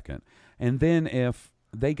 wait a second. And then if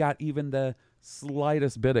they got even the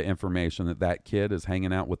slightest bit of information that kid is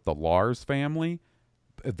hanging out with the Lars family,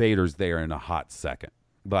 Vader's there in a hot second.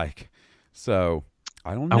 Like, so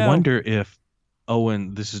I don't know. I wonder if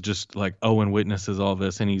this is just like Owen witnesses all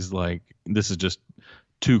this, and he's like, this is just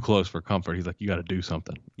too close for comfort. He's like, you got to do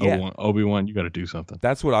something. Yeah. Obi-Wan, you got to do something.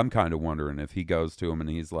 That's what I'm kind of wondering, if he goes to him and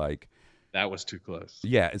he's like, that was too close.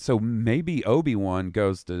 yeah. So maybe Obi-Wan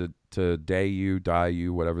goes to Dayu,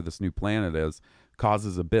 whatever this new planet is,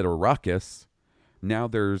 causes a bit of ruckus. Now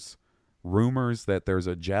there's rumors that there's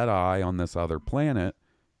a Jedi on this other planet,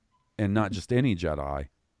 and not just any Jedi,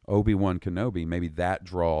 Obi-Wan Kenobi. Maybe that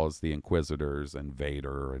draws the Inquisitors and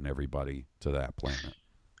Vader and everybody to that planet.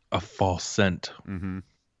 A false scent. Mm-hmm.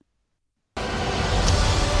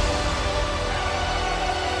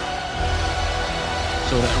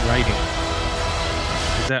 So that writing,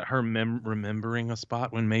 is that her remembering a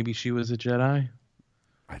spot when maybe she was a Jedi?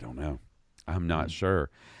 I don't know. I'm not sure.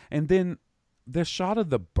 And then the shot of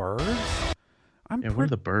the birds. Where are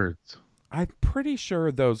the birds? I'm pretty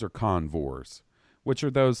sure those are convors, which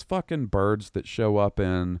are those fucking birds that show up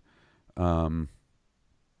in. I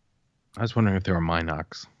was wondering if they were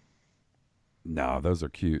Minox. No, those are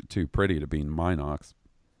cute, too pretty to be Minox.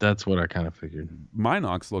 That's what I kind of figured.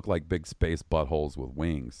 Minox look like big space buttholes with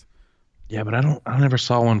wings. Yeah, but I never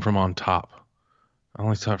saw one from on top. I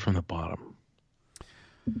only saw it from the bottom.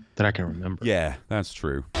 That I can remember. Yeah, that's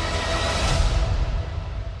true.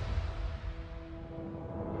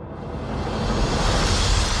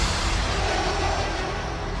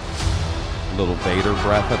 Little Vader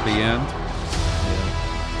breath at the end.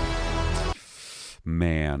 Yeah.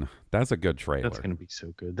 Man, that's a good trailer. That's going to be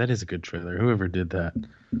so good. That is a good trailer. Whoever did that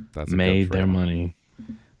That's a made good their trailer. money.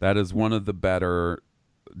 That is one of the better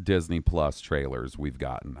Disney Plus trailers we've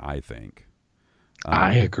gotten, I think.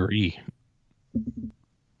 I agree.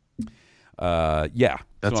 Yeah.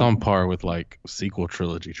 That's So- on par with like sequel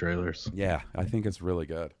trilogy trailers. Yeah, I think it's really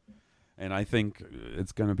good. And I think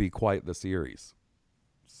it's going to be quite the series.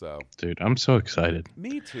 So, Dude, I'm so excited.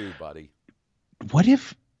 me too, buddy.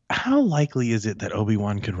 How likely is it that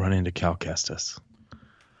Obi-Wan could run into Cal Kestis?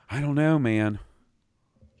 I don't know, man.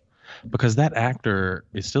 Because that actor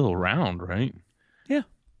is still around, right? Yeah.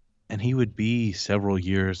 And he would be several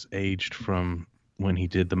years aged from when he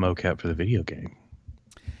did the mocap for the video game.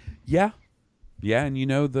 Yeah. Yeah, and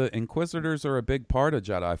the Inquisitors are a big part of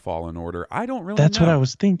Jedi Fallen Order. I don't really That's know. what I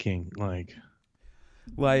was thinking.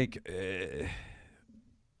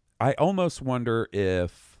 I almost wonder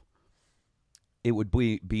if it would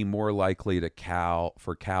be more likely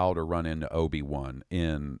for Cal to run into Obi-Wan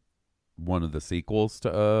in one of the sequels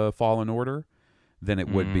to Fallen Order than it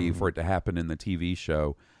would be for it to happen in the TV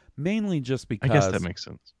show. Mainly just because... I guess that makes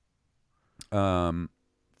sense. For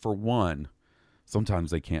one,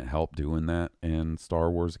 sometimes they can't help doing that in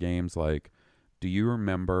Star Wars games. Like, do you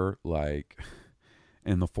remember,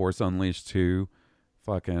 in The Force Unleashed 2,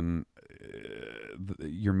 fucking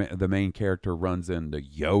the main character runs into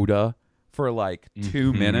Yoda for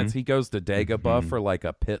 2 minutes. He goes to Dagobah for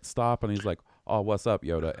a pit stop, and he's like, "Oh, what's up,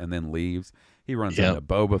 Yoda?" and then leaves. He runs into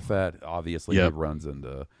Boba Fett. Obviously, he runs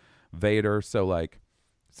into Vader. So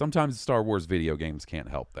sometimes Star Wars video games can't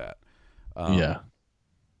help that.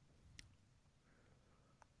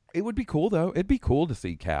 It would be cool though. It'd be cool to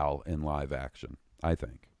see Cal in live action, I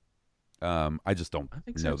think. I just don't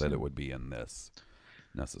know that it would be in this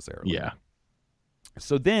necessarily. Yeah.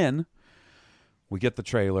 So then we get the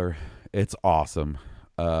trailer. It's awesome.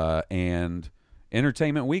 And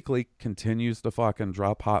Entertainment Weekly continues to fucking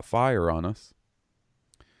drop hot fire on us.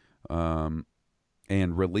 And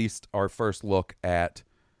released our first look at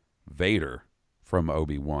Vader from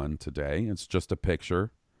Obi-Wan today. It's just a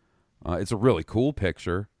picture. It's a really cool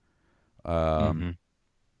picture. And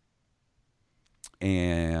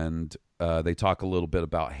they talk a little bit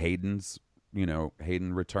about Hayden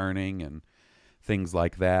returning and things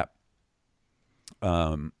like that.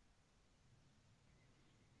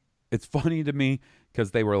 It's funny to me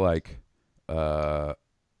because they were like,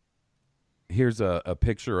 here's a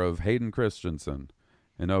picture of Hayden Christensen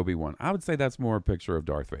and Obi-Wan. I would say that's more a picture of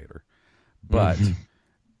Darth Vader. But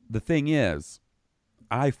the thing is,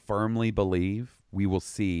 I firmly believe we will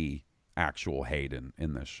see actual Hayden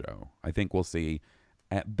in this show. I think we'll see,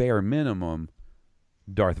 at bare minimum,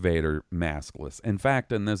 Darth Vader maskless. In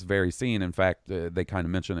fact, in this very scene, they kind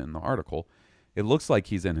of mention it in the article, it looks like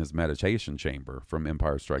he's in his meditation chamber from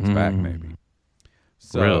Empire Strikes Back, maybe.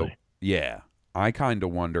 So, really? Yeah. I kind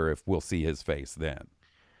of wonder if we'll see his face then.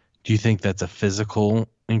 Do you think that's a physical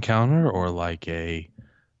encounter or a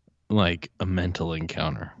mental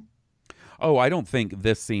encounter? Oh, I don't think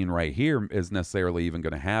this scene right here is necessarily even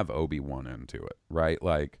going to have Obi-Wan into it, right?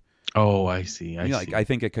 Oh, I see. I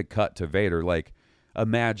think it could cut to Vader.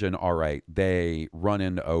 Imagine, all right, they run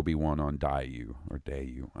into Obi-Wan on Dayu.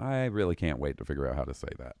 I really can't wait to figure out how to say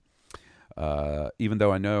that. Even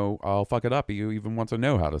though I know I'll fuck it up, you even want to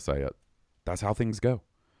know how to say it. That's how things go.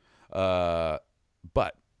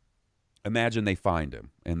 But imagine they find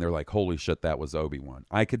him, and they're like, holy shit, that was Obi-Wan.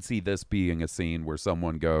 I could see this being a scene where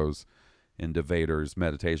someone goes into Vader's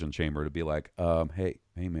meditation chamber to be like, hey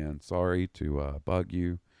man, sorry to bug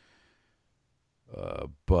you,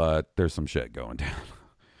 but there's some shit going down.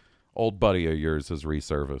 Old buddy of yours has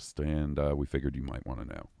resurfaced, and we figured you might want to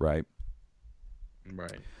know, right?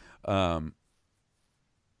 Right.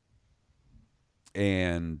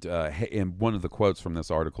 And one of the quotes from this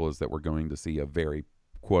article is that we're going to see a very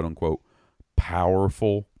quote unquote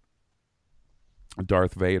powerful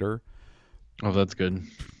Darth Vader. Oh, that's good.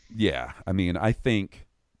 Yeah, I mean, I think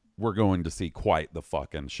we're going to see quite the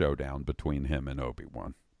fucking showdown between him and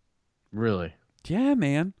Obi-Wan. Really? Yeah,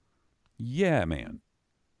 man. Yeah.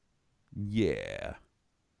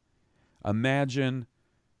 Imagine,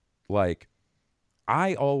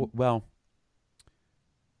 I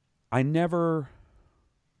never,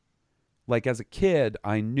 as a kid,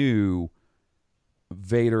 I knew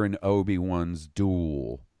Vader and Obi-Wan's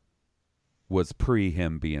duel was pre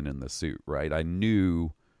him being in the suit, right? I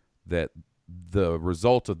knew that the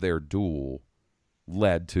result of their duel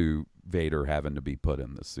led to Vader having to be put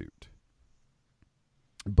in the suit.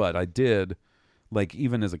 But I did,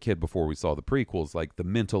 even as a kid before we saw the prequels, the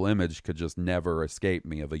mental image could just never escape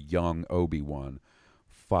me of a young Obi-Wan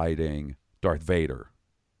fighting Darth Vader.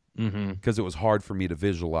 Because it was hard for me to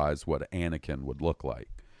visualize what Anakin would look like.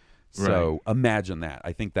 So imagine that.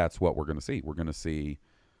 I think that's what we're going to see. We're going to see,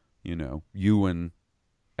 Ewan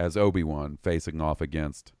as Obi-Wan facing off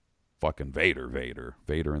against fucking Vader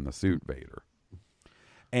in the suit Vader.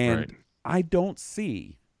 And I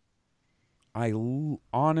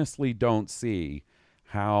honestly don't see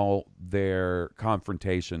how their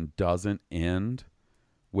confrontation doesn't end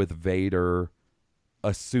with Vader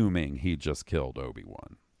assuming he just killed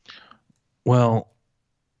Obi-Wan. Well,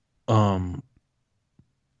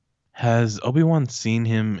 has Obi-Wan seen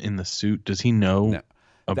him in the suit? Does he know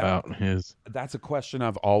about his... That's a question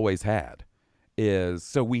I've always had. is,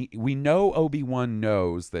 so we know Obi-Wan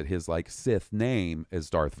knows that his like Sith name is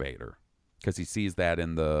Darth Vader because he sees that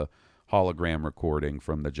in the hologram recording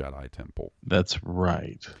from the Jedi Temple. That's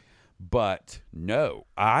right. But no,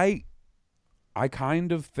 I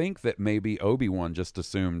kind of think that maybe Obi-Wan just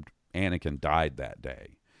assumed Anakin died that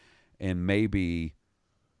day, and maybe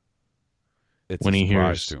it's when a he surprise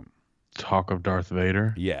hears to him. Talk of Darth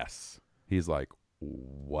Vader. Yes, he's like,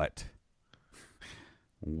 what?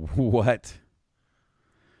 What?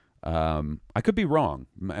 I could be wrong.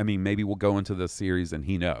 I mean, maybe we'll go into this series and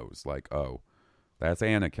he knows, like, oh, that's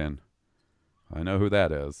Anakin. I know who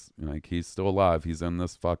that is. Like, he's still alive. He's in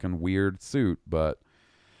this fucking weird suit, but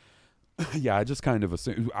yeah, I just kind of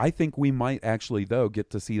assume. I think we might actually, though, get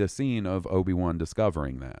to see the scene of Obi-Wan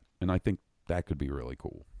discovering that, and I think that could be really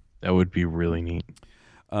cool. That would be really neat.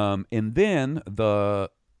 And then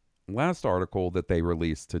the last article that they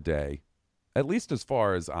released today, at least as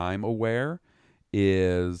far as I'm aware,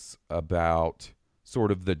 is about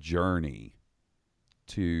sort of the journey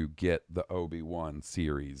to get the Obi-Wan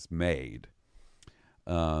series made.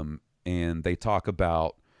 And they talk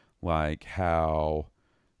about like how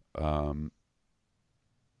in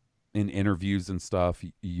interviews and stuff,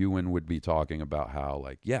 Ewan would be talking about how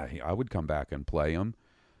like, yeah, I would come back and play him.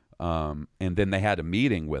 And then they had a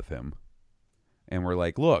meeting with him and we're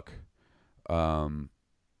like, look,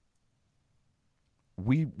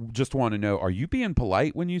 we just want to know, are you being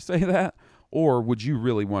polite when you say that? Or would you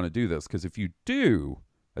really want to do this? Because if you do,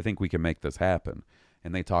 I think we can make this happen.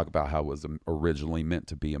 And they talk about how it was originally meant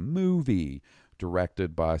to be a movie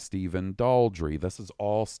directed by Stephen Daldry. This is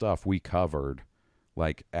all stuff we covered,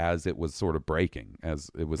 like as it was sort of breaking, as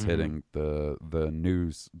it was hitting the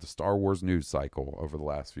news, the Star Wars news cycle over the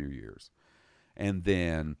last few years. And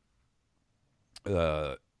then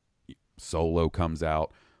Solo comes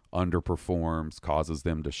out, underperforms, causes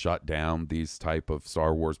them to shut down these type of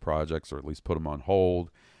Star Wars projects, or at least put them on hold.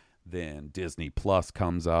 Then Disney Plus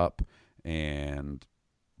comes up and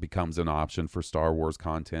becomes an option for Star Wars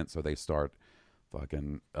content, so they start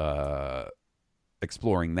fucking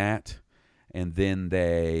exploring that, and then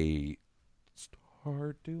they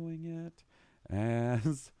start doing it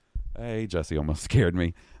as hey, Jesse almost scared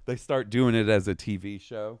me. They start doing it as a TV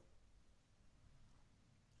show.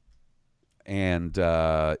 And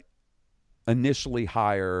initially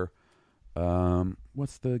hire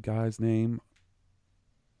what's the guy's name?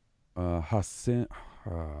 Hassan.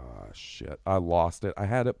 Shit, I lost it. I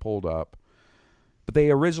had it pulled up, but they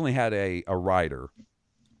originally had a writer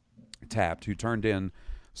tapped who turned in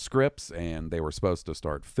scripts, and they were supposed to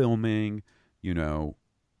start filming, you know,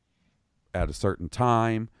 at a certain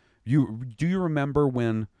time. Do you remember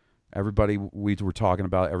when everybody we were talking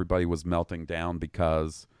about, everybody was melting down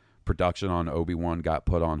because production on Obi-Wan got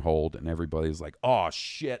put on hold, and everybody's like, oh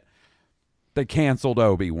shit, they canceled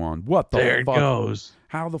Obi-Wan. What the there fuck? It goes.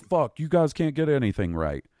 How the fuck? You guys can't get anything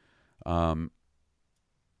right.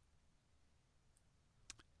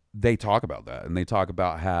 They talk about that, and they talk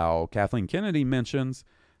about how Kathleen Kennedy mentions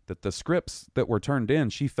that the scripts that were turned in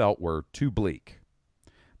she felt were too bleak,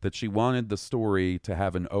 that she wanted the story to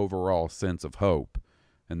have an overall sense of hope,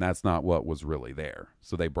 and that's not what was really there.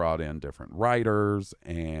 So they brought in different writers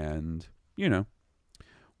and, you know,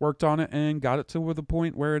 worked on it and got it to the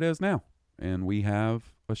point where it is now. And we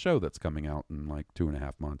have a show that's coming out in like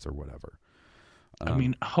 2.5 months or whatever. I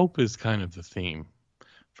mean, hope is kind of the theme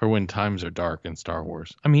for when times are dark in Star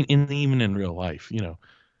Wars. I mean, even in real life, you know,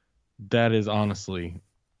 that is honestly,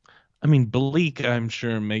 I mean, bleak, I'm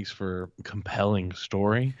sure makes for compelling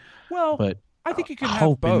story. Well, but I think you can have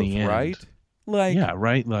hope both, in the end, right? Like, yeah,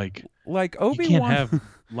 right. Like Obi-Wan, you can't have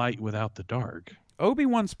light without the dark.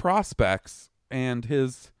 Obi-Wan's prospects and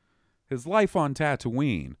his life on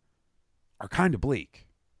Tatooine are kind of bleak,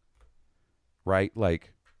 right?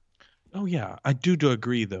 Like, oh yeah, I do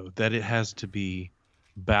agree though that it has to be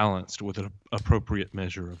balanced with an appropriate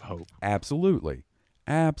measure of hope. Absolutely,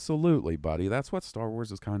 buddy. That's what Star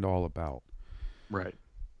Wars is kind of all about, right?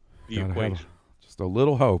 The Gotta equation, just a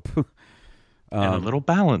little hope, and a little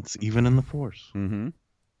balance, even in the Force. Mm-hmm.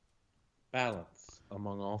 Balance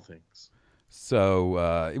among all things.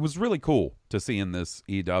 So it was really cool to see in this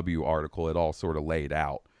EW article. It all sort of laid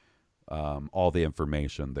out all the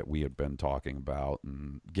information that we had been talking about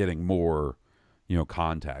and getting more, you know,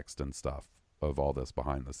 context and stuff of all this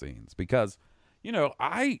behind the scenes. Because, you know,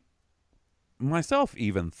 I myself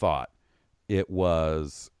even thought it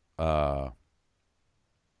was a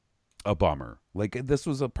bummer. Like, this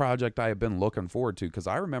was a project I had been looking forward to, because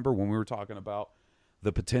I remember when we were talking about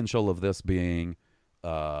the potential of this being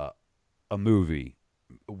a movie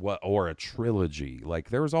or a trilogy. Like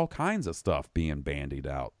there was all kinds of stuff being bandied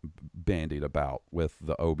about with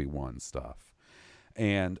the Obi-Wan stuff.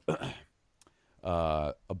 And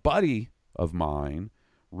a buddy of mine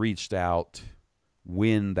reached out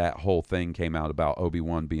when that whole thing came out about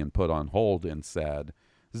Obi-Wan being put on hold and said,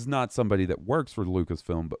 this is not somebody that works for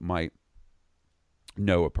Lucasfilm, but might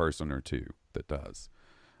know a person or two that does.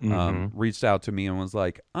 Reached out to me and was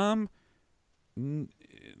like,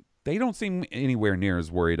 they don't seem anywhere near as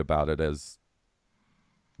worried about it as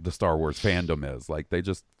the Star Wars fandom is. Like, they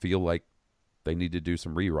just feel like they need to do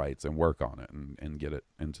some rewrites and work on it and get it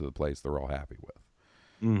into the place they're all happy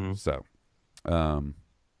with. So,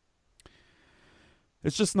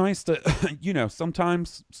 it's just nice to,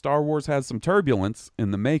 sometimes Star Wars has some turbulence in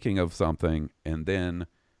the making of something, and then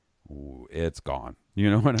it's gone. You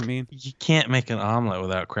know what I mean? You can't make an omelet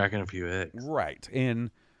without cracking a few eggs. Right. And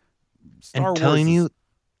Star Wars telling you,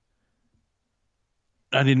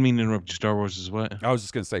 I didn't mean to interrupt you. Star Wars is what? I was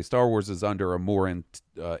just going to say Star Wars is under a more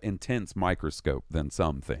intense microscope than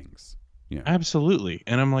some things. Yeah. Absolutely.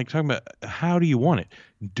 And I'm like talking about, how do you want it?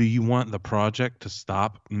 Do you want the project to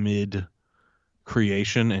stop mid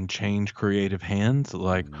creation and change creative hands?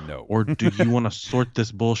 Like, no. Or do you want to sort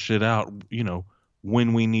this bullshit out,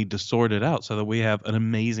 when we need to sort it out so that we have an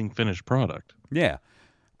amazing finished product? Yeah.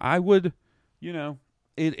 I would,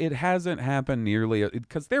 it hasn't happened nearly,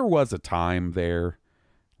 because there was a time there,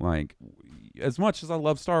 like, as much as I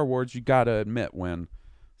love Star Wars, you got to admit when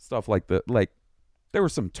stuff like there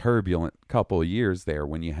was some turbulent couple of years there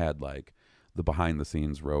when you had like the behind the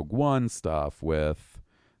scenes Rogue One stuff with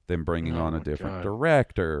them bringing on a different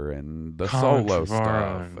director and the Colin Solo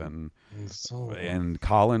Trevorrow stuff and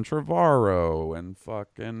Colin Trevorrow and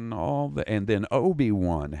fucking and then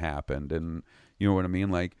Obi-Wan happened, and you know what I mean?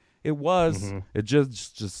 Like it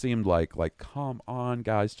just seemed like come on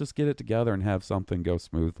guys, just get it together and have something go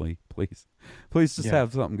smoothly, please just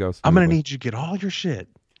have something go smoothly. I'm gonna need you to get all your shit,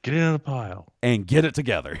 get it in a pile, and get it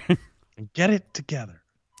together. And get it together.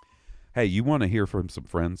 Hey, you want to hear from some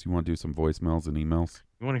friends? You want to do some voicemails and emails?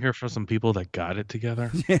 You want to hear from some people that got it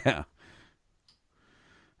together? Yeah.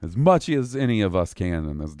 As much as any of us can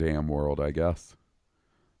in this damn world, I guess.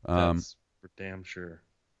 That's for damn sure.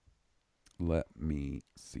 Let me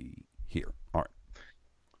see here. All right.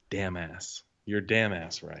 Damn ass. You're damn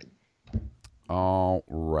ass right. All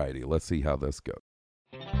righty. Let's see how this goes.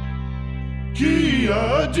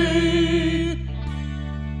 Kia D.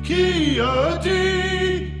 Kia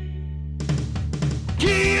D.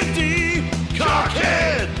 Kia D.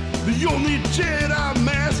 Cockhead. The only Jedi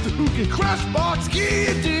Master who can crush box.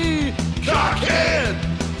 Kia D. Cockhead.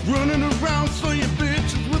 Running around slaying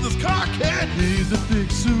bitches with his cockhead. He's a big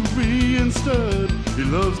Syrian stud. He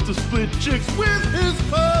loves to split chicks with his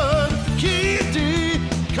pud. Kia D.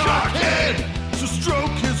 Cockhead. So stroke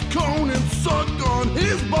his cone and suck on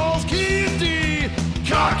his balls. Kia D.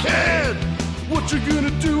 Cockhead. What you gonna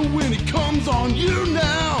do when he comes on you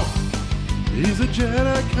now? He's a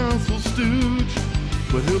Jedi Council stooge,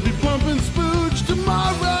 but he'll be pumping spooge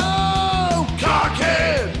tomorrow.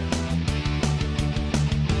 Cockhead.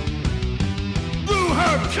 Blue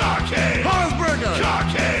Herbert. Cockhead. Hansberger.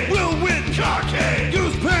 Cockhead. Will Witten. Cockhead.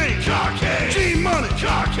 Goose Payne. Cockhead. G-Money.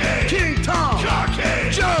 Cockhead. King Tom.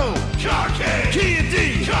 Cockhead. Joe. Cockhead. Kia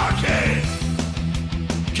D. Cockhead.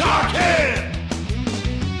 Cockhead.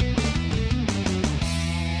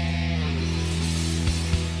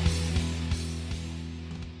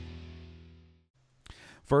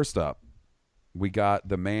 First up, we got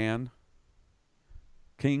the man,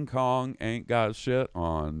 King Kong ain't got shit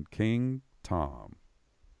on King Tom.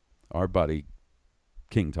 Our buddy,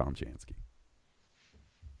 King Tom Chansky.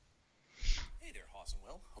 Hey there, Hoss and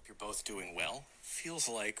Will. Hope you're both doing well. Feels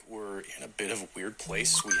like we're in a bit of a weird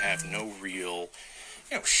place. We have no real,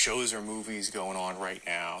 shows or movies going on right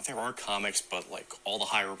now. There are comics, but like all the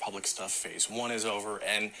High Republic stuff, Phase 1 is over,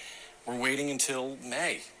 and we're waiting until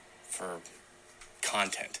May for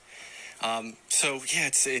content.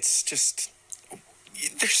 It's just,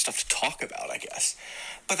 there's stuff to talk about, I guess.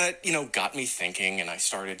 But that, got me thinking, and I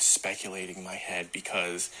started speculating in my head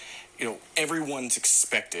because, everyone's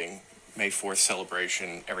expecting May 4th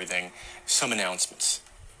celebration, everything, some announcements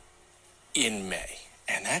in May.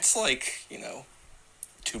 And that's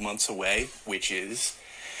 2 months away, which is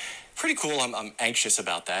pretty cool. I'm anxious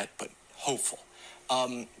about that, but hopeful.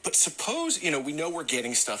 But suppose, we know we're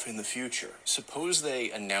getting stuff in the future. Suppose they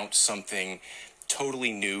announce something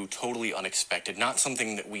totally new, totally unexpected, not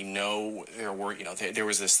something that we know there were, there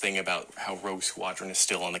was this thing about how Rogue Squadron is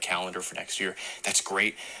still on the calendar for next year. That's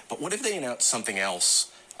great. But what if they announce something else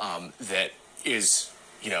that is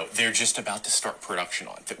they're just about to start production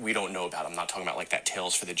on that we don't know about. I'm not talking about like that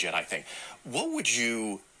Tales for the Jedi thing. What would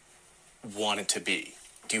you want it to be?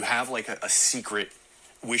 Do you have like a secret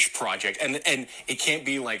wish project? And it can't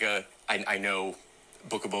be like I know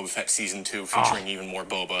Book of Boba Fett Season 2 featuring even more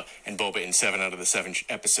Boba and Boba in 7 out of the 7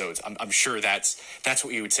 episodes. I'm sure that's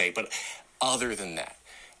what you would say. But other than that,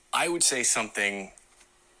 I would say something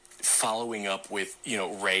following up with,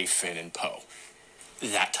 Rey, Finn, and Poe.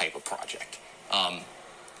 That type of project.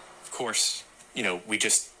 Of course, we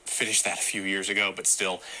just finished that a few years ago, but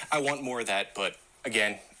still, I want more of that. But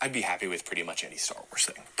again, I'd be happy with pretty much any Star Wars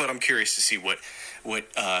thing. But I'm curious to see what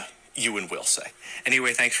you and Will say.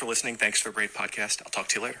 Anyway, thanks for listening. Thanks for a great podcast. I'll talk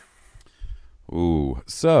to you later. Ooh,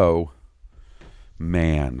 so,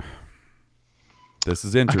 man, this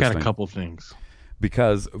is interesting. I got a couple things.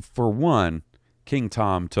 Because, for one, King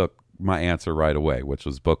Tom took my answer right away, which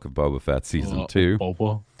was Book of Boba Fett Season 2.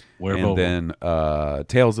 Boba? Where and Boba? Then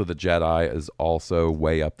Tales of the Jedi is also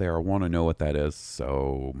way up there. I want to know what that is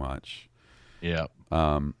so much. Yeah.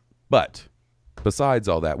 But besides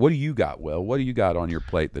all that, what do you got, Will? What do you got on your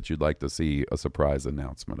plate that you'd like to see a surprise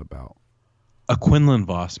announcement about? A Quinlan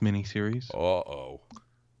Voss miniseries. Uh-oh.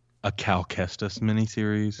 A Cal Kestis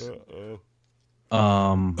miniseries.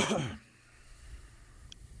 Uh-oh.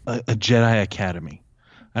 A Jedi Academy.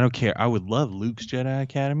 I don't care. I would love Luke's Jedi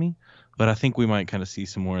Academy, but I think we might kind of see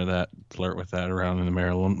some more of that, flirt with that around in the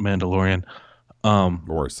Mandalorian.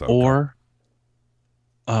 Or so. Or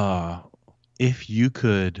if you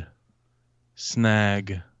could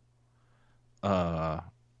snag what's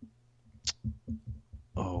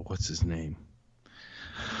his name?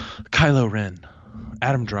 Kylo Ren.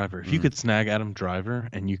 Adam Driver. If you could snag Adam Driver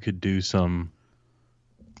and you could do some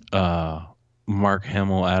Mark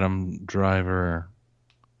Hamill, Adam Driver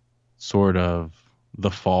sort of the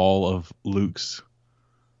fall of Luke's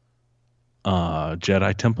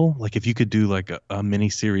Jedi Temple. Like if you could do like a mini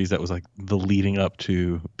series that was like the leading up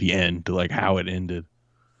to the end, to like how it ended,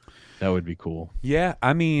 that would be cool. Yeah,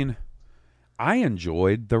 I mean, I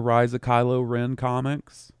enjoyed the Rise of Kylo Ren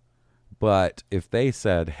comics, but if they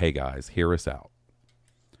said, hey guys, hear us out.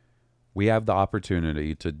 We have the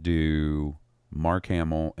opportunity to do Mark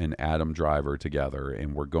Hamill and Adam Driver together,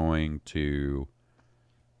 and we're going to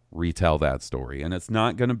retell that story. And it's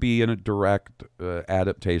not going to be in a direct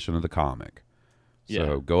adaptation of the comic.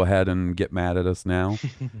 So go ahead and get mad at us now.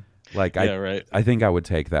 Like, right. I think I would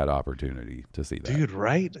take that opportunity to see that. Dude,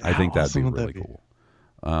 right? I think that'd be awesome really cool.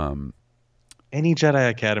 Any Jedi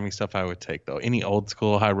Academy stuff I would take, though. Any old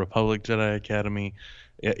school High Republic Jedi Academy.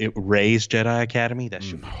 Rey's Jedi Academy. That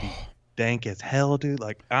should be dank as hell, dude.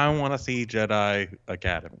 Like, I want to see Jedi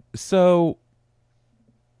Academy. So,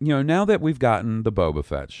 now that we've gotten the Boba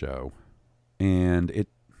Fett show, and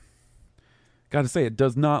gotta say, it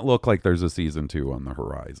does not look like there's a season 2 on the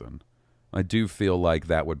horizon. I do feel like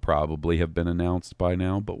that would probably have been announced by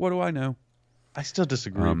now, but what do I know? I still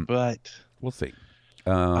disagree, but we'll see.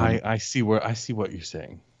 I see what you're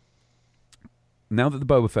saying. Now that the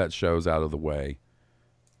Boba Fett show's out of the way,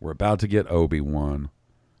 we're about to get Obi-Wan.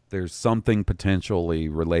 There's something potentially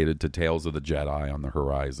related to Tales of the Jedi on the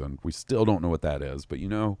horizon. We still don't know what that is, but you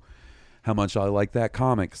know how much I like that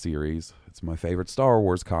comic series. It's my favorite Star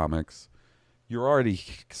Wars comics. You're already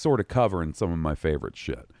sort of covering some of my favorite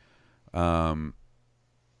shit.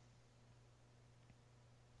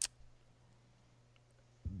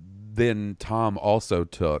 Then Tom also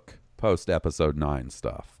took post-episode 9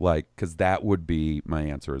 stuff, because that would be my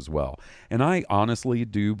answer as well. And I honestly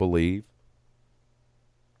do believe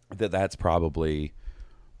that that's probably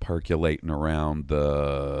percolating around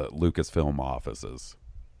the Lucasfilm offices.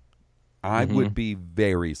 I would be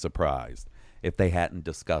very surprised if they hadn't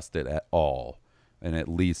discussed it at all and at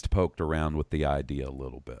least poked around with the idea a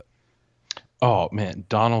little bit. Oh, man.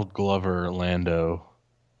 Donald Glover, Lando,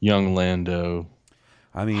 young Lando,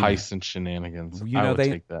 heist and shenanigans. I would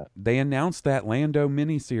take that. They announced that Lando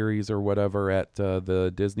miniseries or whatever at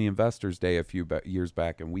the Disney Investors Day a few years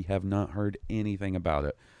back, and we have not heard anything about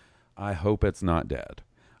it. I hope it's not dead.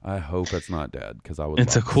 Because I would.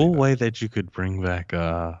 It's a cool way that you could bring back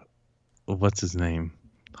what's his name,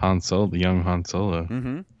 Han Solo, the young Han Solo.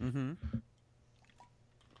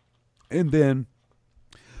 And then,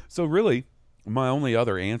 so really, my only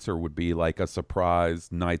other answer would be like a surprise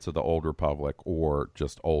Knights of the Old Republic or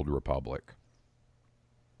just Old Republic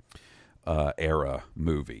era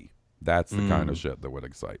movie. That's the kind of shit that would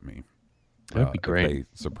excite me. That'd be great. If they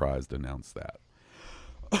surprised announced that.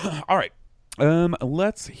 All right.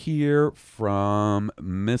 Let's hear from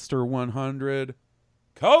Mr. 100,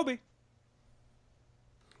 Kobe.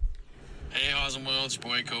 Hey, Haas and Will, it's your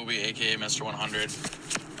boy Kobe, aka Mr. 100.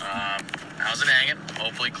 How's it hanging?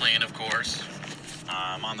 Hopefully clean, of course.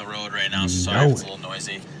 I'm on the road right now, so sorry if it's a little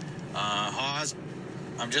noisy. Hawes,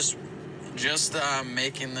 I'm just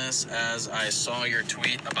making this as I saw your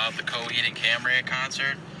tweet about the Coheed and Cambria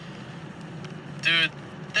concert. Dude,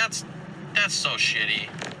 that's so shitty.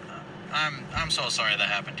 I'm so sorry that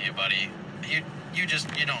happened to you, buddy. You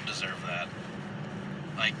don't deserve that.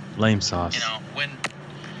 Like, lame sauce. You know, when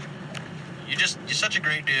you're such a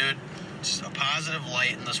great dude, just a positive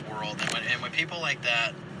light in this world, and when people like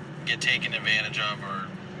that get taken advantage of or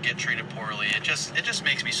get treated poorly, it just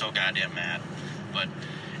makes me so goddamn mad. But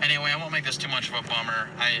anyway, I won't make this too much of a bummer.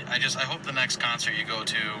 I hope the next concert you go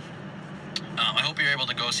to, I hope you're able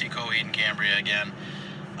to go see Coheed and Cambria again.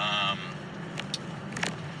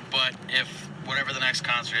 But if whatever the next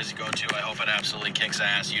concert is you go to, I hope it absolutely kicks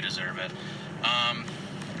ass. You deserve it.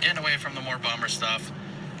 Getting away from the more bummer stuff,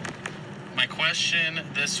 my question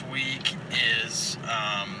this week is,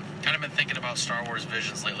 kind of been thinking about Star Wars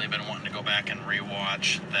Visions lately. Been wanting to go back and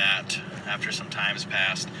rewatch that after some time's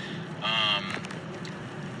passed.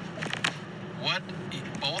 What,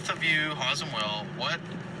 both of you, Hawes and Will, what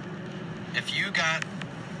if you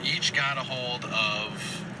each got a hold of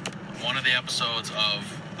one of the episodes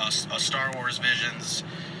of a Star Wars Visions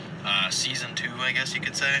season 2, I guess you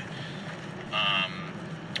could say?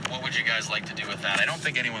 What would you guys like to do with that? I don't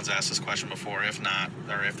think anyone's asked this question before. If not,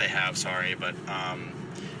 or if they have, sorry. But,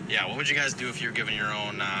 yeah, what would you guys do if you're giving your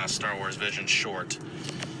own Star Wars Vision short?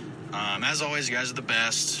 As always, you guys are the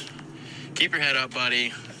best. Keep your head up,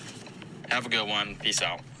 buddy. Have a good one. Peace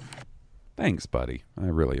out. Thanks, buddy. I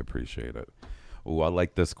really appreciate it. Oh, I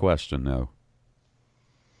like this question, though.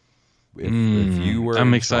 If you were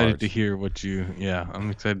I'm excited to hear what you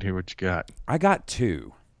got. I got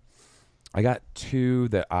two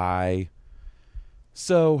that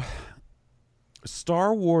so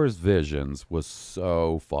Star Wars Visions was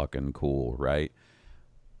so fucking cool, right?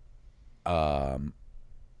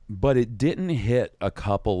 But it didn't hit a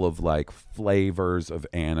couple of like flavors of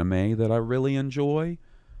anime that I really enjoy.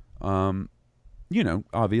 You know,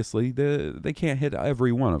 obviously they can't hit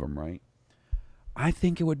every one of them, right? I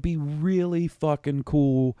think it would be really fucking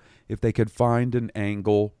cool if they could find an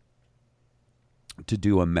angle to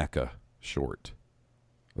do a mecha short.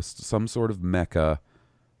 Some sort of mecha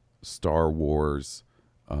Star Wars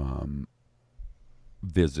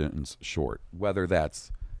Visions short. Whether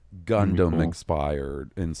that's Gundam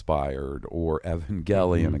inspired or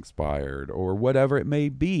Evangelion inspired or whatever it may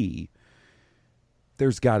be.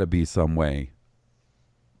 There's got to be some way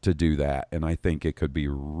to do that, and I think it could be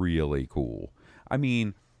really cool. I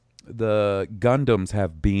mean, the Gundams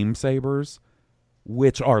have beam sabers,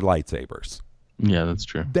 which are lightsabers. Yeah, that's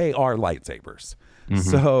true. They are lightsabers.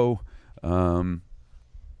 So,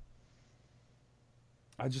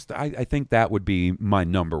 I think that would be my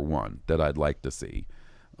number one that I'd like to see.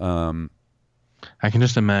 I can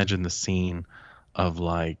just imagine the scene of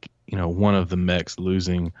like, you know, one of the mechs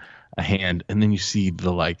losing a hand, and then you see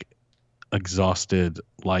the like exhausted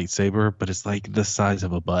lightsaber, but it's like the size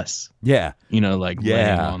of a bus. Yeah, you know, like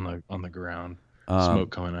laying on the ground,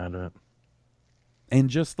 smoke coming out of it. And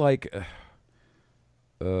just like,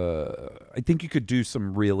 I think you could do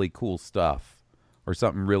some really cool stuff, or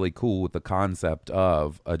something really cool with the concept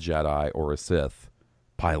of a Jedi or a Sith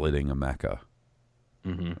piloting a mecha.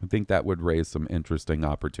 I think that would raise some interesting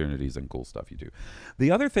opportunities and cool stuff you do. The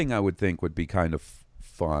other thing I would think would be kind of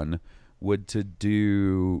fun would to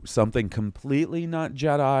do something completely not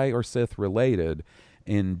Jedi or Sith related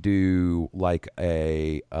and do like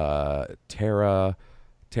a Teräs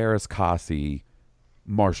Käsi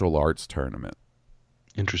martial arts tournament.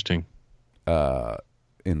 Interesting.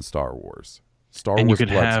 In Star Wars. And Wars you could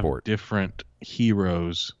have Bloodsport. different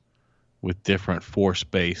heroes with different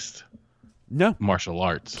force-based martial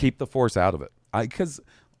arts. Keep the Force out of it. Because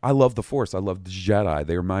I love the Force. I love the Jedi.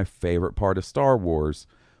 They're my favorite part of Star Wars.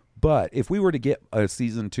 But if we were to get a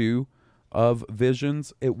season 2 of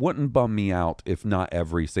Visions, it wouldn't bum me out if not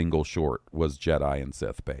every single short was Jedi and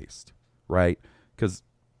Sith based, right? Because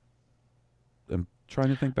I'm trying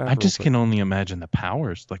to think back. I just can only imagine the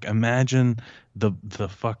powers. Like, imagine the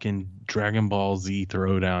fucking Dragon Ball Z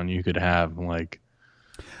throwdown you could have. Like,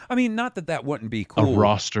 I mean, not that wouldn't be cool. A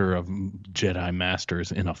roster of Jedi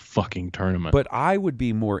Masters in a fucking tournament. But I would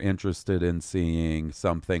be more interested in seeing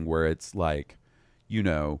something where it's like, you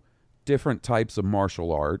know, different types of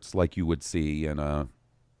martial arts like you would see in a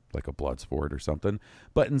Bloodsport or something.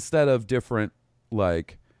 But instead of different,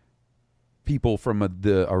 like, people from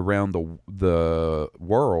around the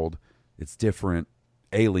world, it's different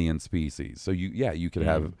alien species. So you could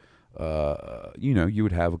have, you know, you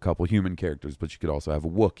would have a couple human characters, but you could also have a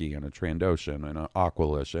Wookiee and a Trandoshan and an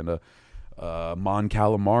Aqualish and Mon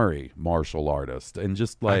Calamari, martial artist, and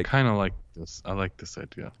just like I kind of like this. I like this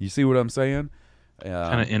idea. You see what I'm saying?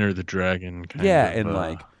 Kind of Enter the Dragon. And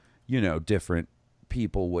like, different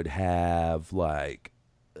people would have like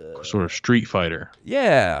sort of Street Fighter.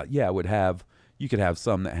 You could have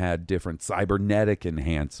some that had different cybernetic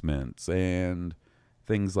enhancements and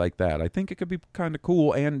things like that. I think it could be kind of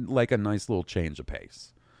cool and like a nice little change of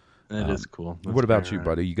pace. That is cool. That's what about you,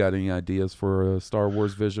 buddy? You got any ideas for a Star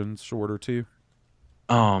Wars Visions short or two?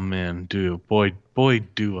 Oh man, boy,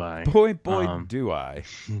 do I. Do I.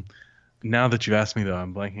 Now that you asked me, though,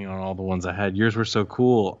 I'm blanking on all the ones I had. Yours were so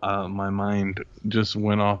cool. My mind just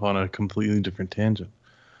went off on a completely different tangent.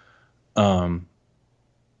 I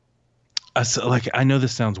know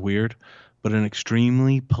this sounds weird, but an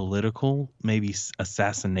extremely political, maybe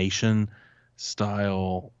assassination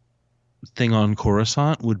style thing on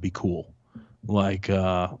Coruscant would be cool. Like,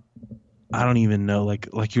 I don't even know.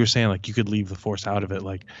 Like you were saying, like you could leave the Force out of it.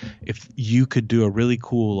 Like, if you could do a really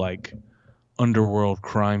cool like underworld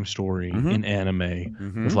crime story in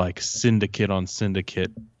anime with like syndicate on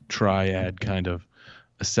syndicate triad kind of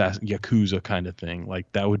Yakuza kind of thing,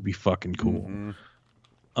 like that would be fucking cool.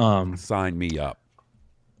 Sign me up.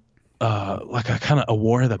 Like a kind of a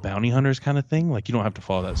War of the Bounty Hunters kind of thing. Like you don't have to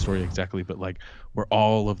follow that story exactly, but like where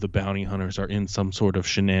all of the bounty hunters are in some sort of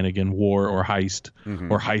shenanigan war or heist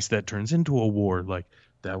or heist that turns into a war. Like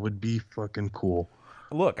that would be fucking cool.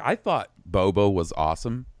 Look, I thought Boba was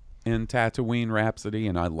awesome in Tatooine Rhapsody,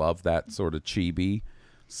 and I love that sort of chibi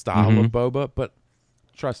style of Boba, but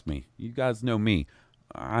trust me, you guys know me.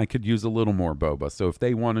 I could use a little more Boba. So if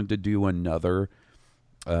they wanted to do another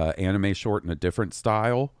anime short in a different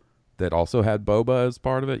style that also had Boba as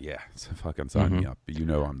part of it, so fucking sign me up. You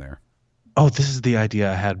know I'm there. Oh, this is the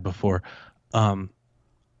idea I had before.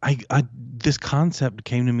 This concept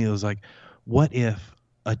came to me. It was like, what if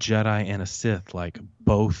a Jedi and a Sith like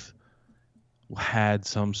both had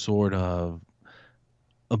some sort of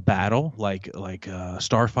a battle, like a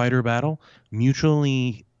starfighter battle,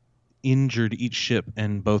 mutually injured each ship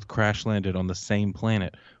and both crash landed on the same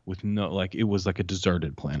planet with it was like a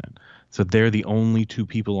deserted planet. So they're the only two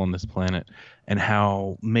people on this planet, and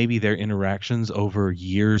how maybe their interactions over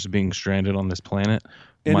years being stranded on this planet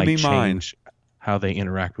might change how they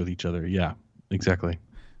interact with each other. Yeah, exactly.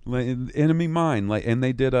 Enemy Mine, and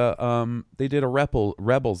they did a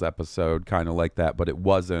Rebels episode kind of like that, but it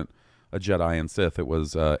wasn't a Jedi and Sith. It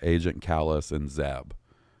was Agent Kallus and Zeb.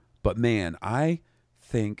 But man, I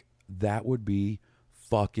think that would be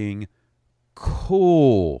fucking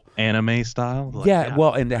cool. Anime style?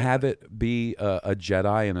 Well, and to have it be a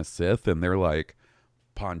Jedi and a Sith, and they're like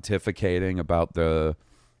pontificating about the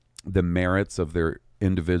merits of their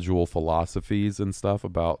individual philosophies and stuff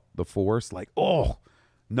about the Force. Like,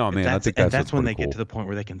 no, man, I think that's when they cool. get to the point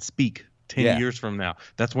where they can speak 10 years from now.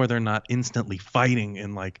 That's where they're not instantly fighting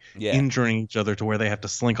and injuring each other to where they have to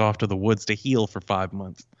slink off to the woods to heal for 5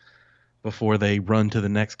 months before they run to the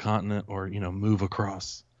next continent or, move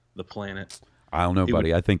across the planet. I don't know,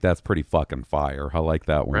 buddy. I think that's pretty fucking fire. I like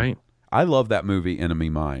that one. Right. I love that movie, Enemy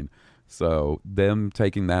Mine. So them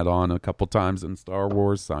taking that on a couple times in Star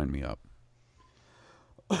Wars, sign me up.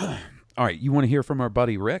 All right. You want to hear from our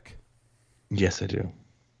buddy Rick? Yes, I do.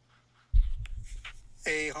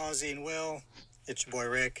 Hey, Halsey and Will. It's your boy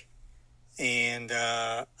Rick. And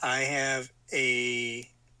I have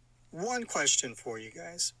one question for you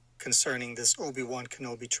guys concerning this Obi-Wan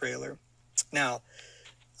Kenobi trailer. Now,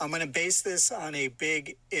 I'm going to base this on a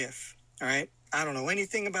big if, all right? I don't know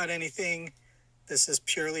anything about anything. This is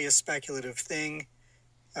purely a speculative thing.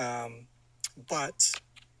 But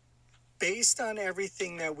based on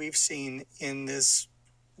everything that we've seen in this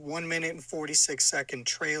 1 minute and 46 second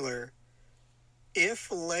trailer, if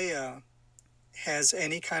Leia has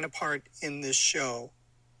any kind of part in this show,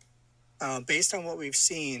 based on what we've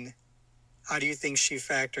seen, how do you think she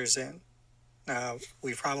factors in?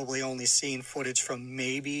 We've probably only seen footage from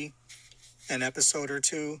maybe an episode or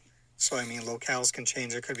two. So, I mean, locales can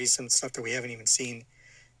change. There could be some stuff that we haven't even seen,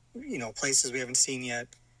 places we haven't seen yet,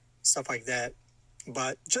 stuff like that.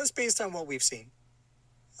 But just based on what we've seen,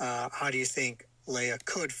 how do you think Leia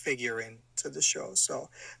could figure into the show? So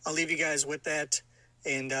I'll leave you guys with that.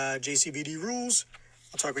 And JCVD rules.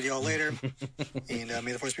 I'll talk with you all later. And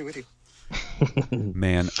may the Force be with you.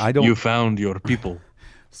 Man, I don't... You found your people.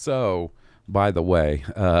 So... By the way,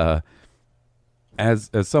 as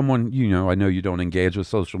someone, I know you don't engage with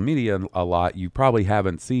social media a lot. You probably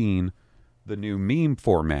haven't seen the new meme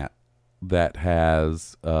format that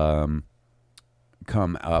has come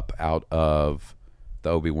up out of the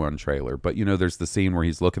Obi-Wan trailer. But, there's the scene where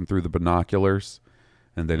he's looking through the binoculars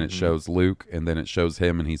and then it shows Luke, and then it shows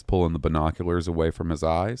him, and he's pulling the binoculars away from his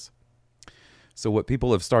eyes. So what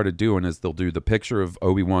people have started doing is they'll do the picture of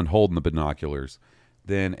Obi-Wan holding the binoculars.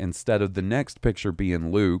 Then instead of the next picture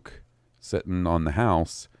being Luke sitting on the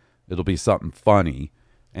house, it'll be something funny.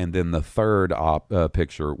 And then the third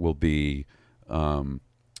picture will be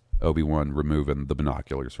Obi-Wan removing the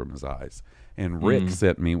binoculars from his eyes. And Rick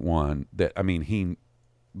sent me one that, I mean,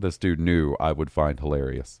 this dude knew I would find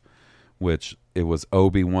hilarious, which it was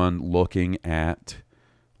Obi-Wan looking at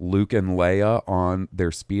Luke and Leia on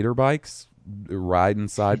their speeder bikes, riding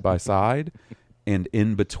side by side. And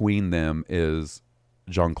in between them is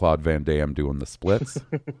Jean-Claude Van Damme doing the splits.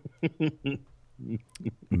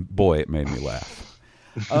 Boy, it made me laugh.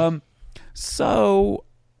 So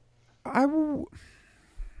I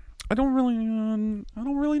don't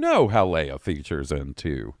really know how Leia features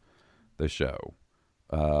into the show.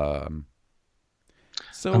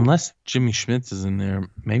 So unless Jimmy Schmitz is in there,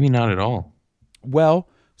 maybe not at all. Well,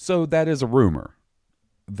 so that is a rumor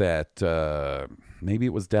that maybe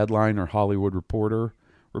it was Deadline or Hollywood Reporter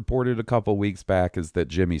reported a couple weeks back, is that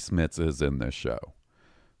Jimmy Schmitz is in this show.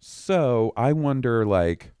 So I wonder,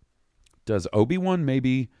 like, does Obi-Wan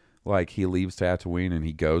maybe, like, he leaves Tatooine and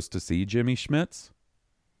he goes to see Jimmy Schmitz?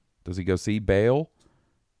 Does he go see Bail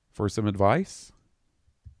for some advice?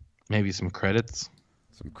 Maybe some credits.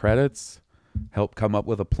 Some credits. Help come up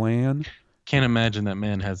with a plan. Can't imagine that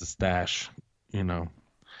man has a stash, you know.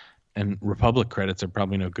 And Republic credits are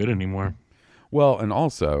probably no good anymore. Well, and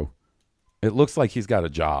also, it looks like he's got a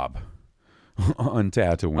job on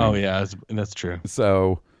Tatooine. Oh, yeah, that's true.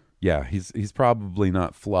 So, yeah, he's probably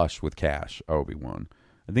not flush with cash, Obi-Wan.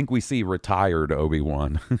 I think we see retired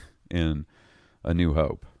Obi-Wan in A New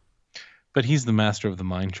Hope. But he's the master of the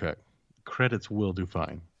mind trick. Credits will do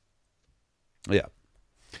fine. Yeah.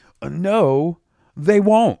 No, they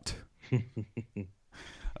won't.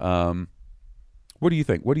 What do you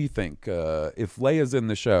think? What do you think? If Leia's in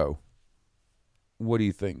the show, what do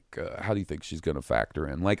you think? How do you think she's going to factor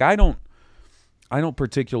in? Like, I don't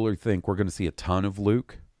particularly think we're going to see a ton of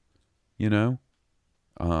Luke. You know,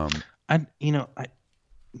 A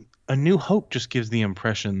New Hope just gives the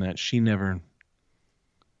impression that she never.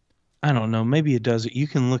 I don't know. Maybe it does. You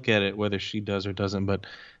can look at it whether she does or doesn't, but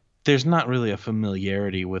there's not really a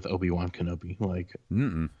familiarity with Obi-Wan Kenobi. Like,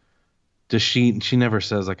 does she never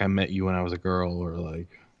says, like, I met you when I was a girl, or like,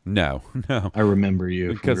 no, I remember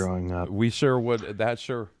you from growing up. We sure would.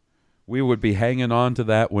 We would be hanging on to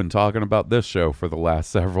that when talking about this show for the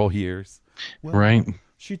last several years. Well, right.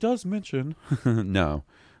 She does mention. No.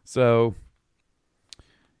 So,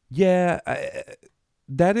 yeah,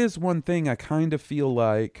 that is one thing I kind of feel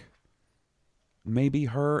like maybe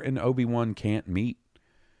her and Obi-Wan can't meet.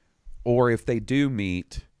 Or if they do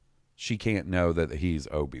meet, she can't know that he's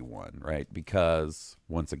Obi-Wan, right? Because,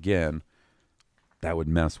 once again, that would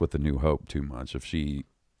mess with the New Hope too much if she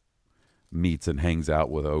meets and hangs out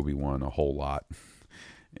with Obi-Wan a whole lot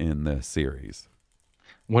in the series.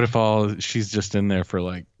 What if she's just in there for,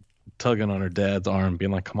 like, tugging on her dad's arm,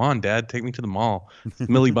 being like, come on, Dad, take me to the mall.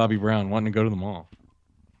 Millie Bobby Brown wanting to go to the mall.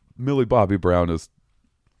 Millie Bobby Brown is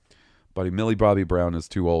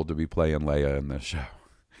too old to be playing Leia in this show.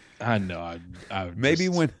 I know. Maybe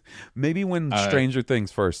when Stranger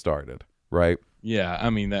Things first started, right? Yeah,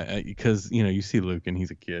 I mean that because you see Luke and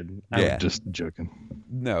he's a kid. I'm just joking.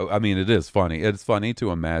 No, I mean it is funny. It's funny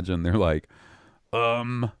to imagine they're like,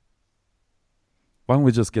 why don't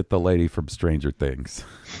we just get the lady from Stranger Things?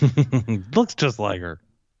 Looks just like her.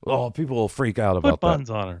 Oh, people will freak out about that. Put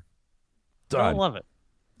buns on her. Done. I love it.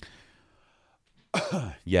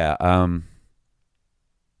 Yeah.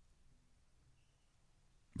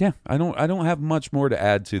 Yeah, I don't have much more to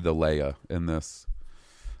add to the Leia in this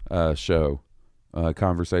show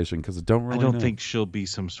conversation because I don't know. Think she'll be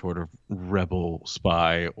some sort of rebel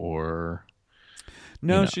spy or.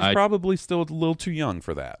 No, she's probably still a little too young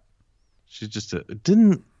for that. She's just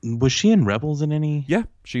was she in Rebels in any? Yeah,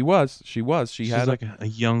 she was. She had like a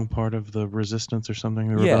young part of the Resistance or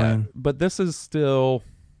something. The yeah, rebellion. But this is still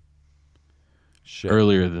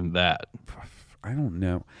earlier than that. I don't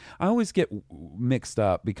know. I always get mixed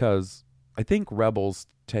up because I think Rebels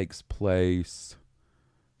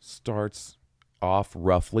starts off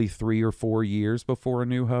roughly 3 or 4 years before A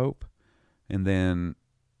New Hope, and then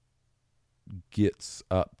gets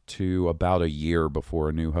up to about a year before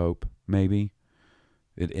A New Hope, maybe.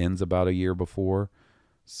 It ends about a year before.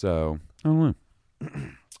 So, I don't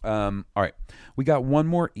know. All right. We got one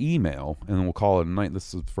more email, and then we'll call it a night.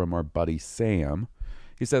 This is from our buddy Sam.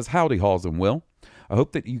 He says, howdy, Halls and Will. I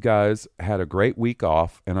hope that you guys had a great week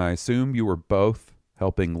off, and I assume you were both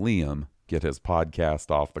helping Liam get his podcast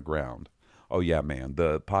off the ground. Oh yeah, man.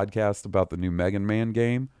 The podcast about the new Mega Man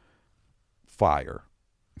game, fire.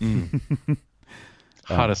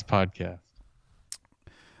 Hottest podcast.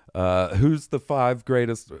 Who's the 5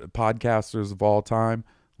 greatest podcasters of all time?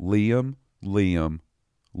 Liam,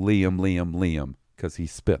 because he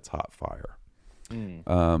spits hot fire. Just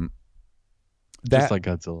like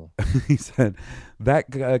Godzilla. He said that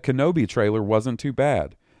Kenobi trailer wasn't too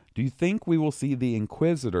bad. Do you think we will see the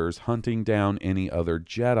Inquisitors hunting down any other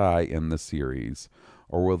Jedi in the series,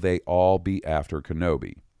 or will they all be after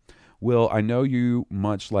Kenobi? Will, I know you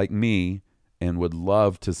much like me and would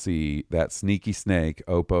love to see that sneaky snake,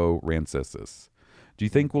 Oppo Rancisis. Do you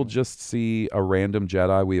think we'll just see a random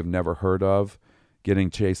Jedi we have never heard of getting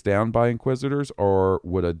chased down by Inquisitors, or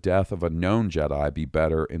would a death of a known Jedi be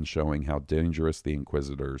better in showing how dangerous the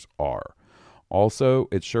Inquisitors are? Also,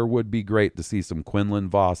 it sure would be great to see some Quinlan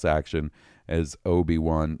Vos action as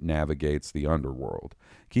Obi-Wan navigates the underworld.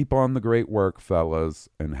 Keep on the great work, fellas,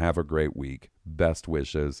 and have a great week. Best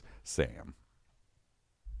wishes, Sam.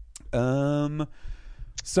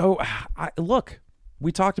 Look,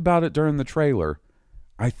 we talked about it during the trailer.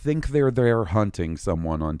 I think they're there hunting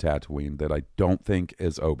someone on Tatooine that I don't think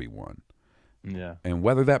is Obi-Wan. Yeah. And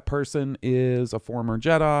whether that person is a former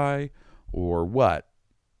Jedi or what,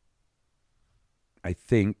 I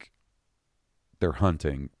think they're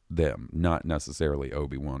hunting them, not necessarily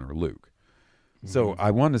Obi-Wan or Luke. So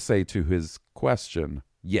I want to say to his question,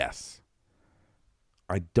 yes.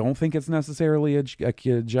 I don't think it's necessarily a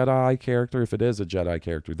Jedi character, if it is a Jedi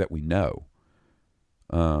character that we know.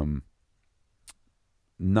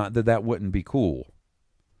 Not that wouldn't be cool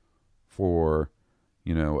for,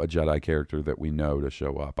 a Jedi character that we know to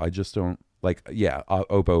show up. I just don't,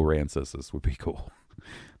 Oppo Rancisis would be cool.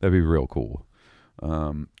 That'd be real cool.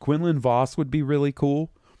 Quinlan Vos would be really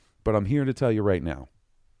cool, but I'm here to tell you right now,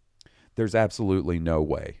 there's absolutely no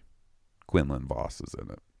way Quinlan Vos is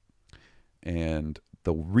in it. And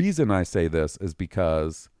the reason I say this is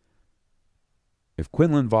because if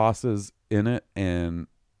Quinlan Vos is in it, and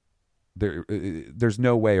there's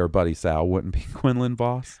no way our buddy Sal wouldn't be Quinlan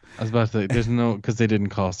Vos. I was about to say, there's no, because they didn't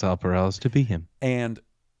call Sal Perales to be him. And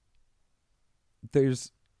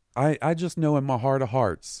I just know in my heart of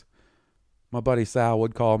hearts, my buddy Sal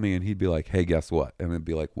would call me and he'd be like, hey, guess what? And I'd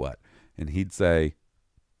be like, what? And he'd say,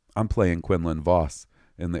 I'm playing Quinlan Vos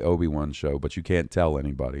in the Obi-Wan show, but you can't tell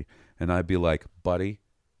anybody. And I'd be like, buddy,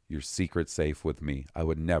 your secret's safe with me. I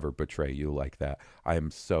would never betray you like that. I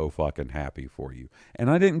am so fucking happy for you.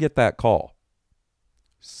 And I didn't get that call.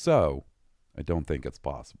 So I don't think it's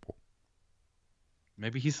possible.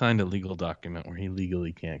 Maybe he signed a legal document where he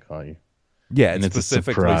legally can't call you. Yeah,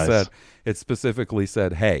 it specifically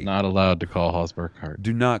said, hey, not allowed to call Halls Burkhart.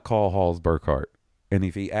 Do not call Halls Burkhart. And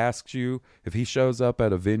if he asks you, if he shows up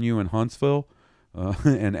at a venue in Huntsville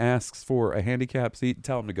and asks for a handicap seat,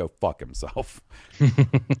 tell him to go fuck himself.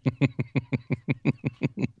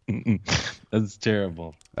 That's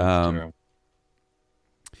terrible. Terrible.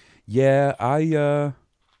 Yeah,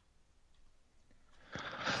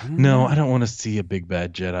 No, I don't want to see a big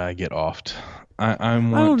bad Jedi get offed. I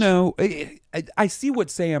don't know. I see what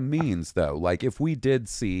Sam means, though. Like, if we did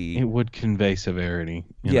see... It would convey severity.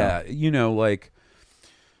 You know, like...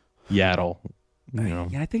 Yaddle. Yeah,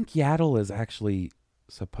 I think Yaddle is actually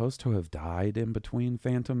supposed to have died in between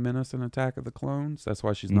Phantom Menace and Attack of the Clones. That's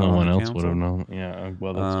why she's not No on one the else council. would have known. Yeah,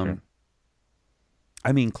 well, that's true.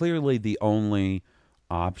 I mean, clearly the only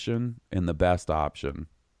option and the best option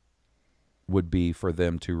would be for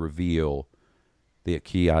them to reveal that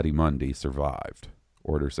Ki-Adi-Mundi survived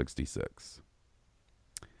Order 66.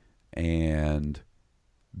 And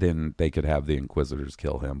then they could have the Inquisitors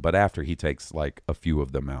kill him. But after he takes, like, a few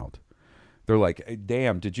of them out. They're like, hey,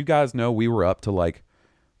 damn, did you guys know we were up to, like,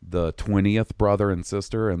 the 20th brother and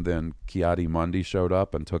sister, and then Ki-Adi-Mundi showed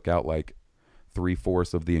up and took out, like,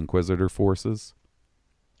 3/4 of the Inquisitor forces?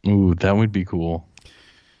 Ooh, that would be cool.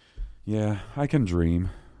 Yeah, I can dream.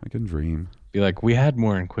 Be like, we had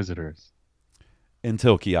more Inquisitors.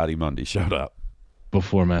 Until Ki-Adi-Mundi showed up.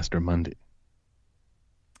 Before Master Mundi.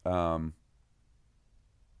 But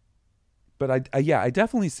I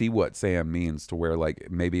definitely see what Sam means, to where, like,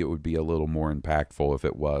 maybe it would be a little more impactful if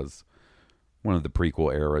it was one of the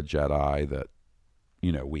prequel era Jedi that,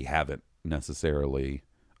 you know, we haven't necessarily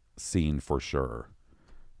seen for sure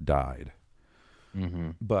died.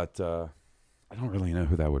 Mm-hmm. But I don't really know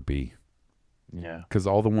who that would be. Yeah. Because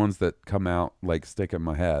all the ones that come out, like, stick in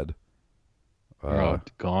my head.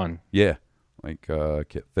 Gone. Yeah. Like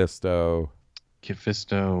Kit Fisto.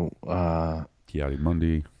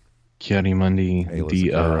 Ki-Adi-Mundi. Ki-Adi-Mundi.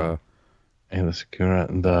 Ayla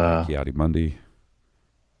Secura. The Ki-Adi-Mundi.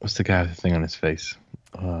 What's the guy with the thing on his face?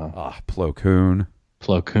 Plo Koon.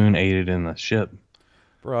 Plo Koon ate it in the ship.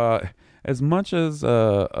 Bruh, as much as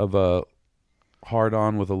of a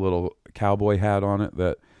hard-on with a little cowboy hat on it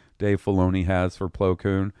that Dave Filoni has for Plo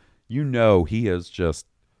Koon, you know he is just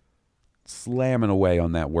slamming away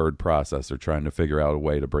on that word processor trying to figure out a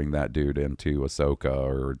way to bring that dude into Ahsoka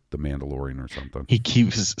or The Mandalorian or something. He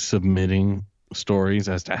keeps submitting stories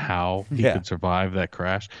as to how he could survive that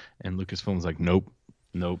crash, and Lucasfilm's like, nope,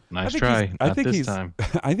 nice try, not this time.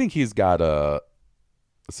 I think he's got a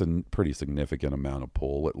pretty significant amount of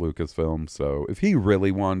pull at Lucasfilm, so if he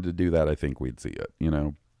really wanted to do that, I think we'd see it,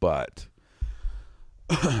 but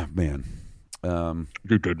man,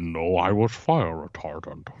 you didn't know I was fire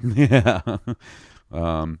retardant.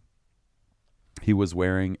 Yeah. He was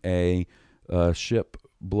wearing a ship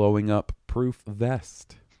blowing up proof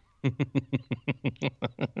vest.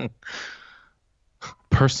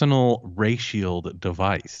 Personal ray shield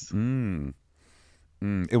device.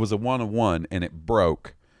 It was a 1-on-1 and it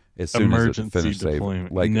broke as soon as it finished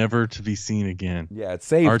deployment. Like, never to be seen again. Yeah, it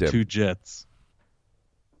saved R2 him. jets.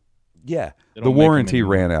 Yeah, the warranty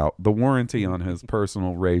ran out. The warranty on his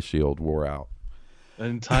personal ray shield wore out. The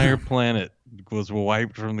entire planet was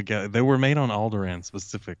wiped from the galaxy. They were made on Alderaan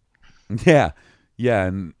specific. Yeah,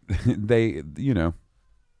 and they, we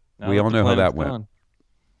all know how that went.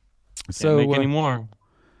 Can't make any more.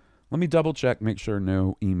 Let me double check, make sure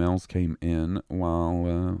no emails came in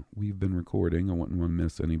while we've been recording. I wouldn't want to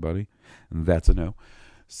miss anybody. And that's a no.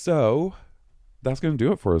 So that's going to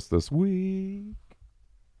do it for us this week.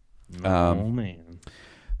 Oh, man.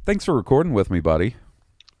 Thanks for recording with me, buddy.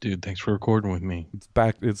 Dude, thanks for recording with me.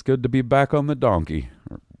 It's good to be back on the donkey.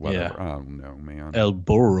 Or whatever. Yeah. I don't know, man. El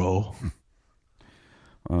burro.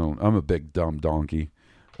 I'm a big dumb donkey.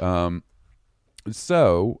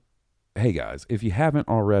 So, hey guys, if you haven't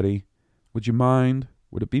already, would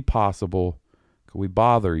it be possible, could we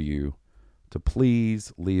bother you to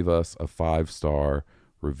please leave us a 5-star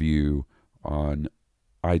review on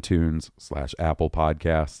iTunes/Apple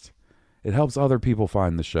Podcasts? It helps other people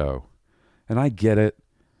find the show. And I get it.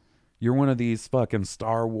 You're one of these fucking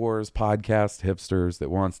Star Wars podcast hipsters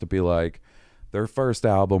that wants to be like, their first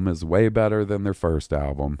album is way better than their first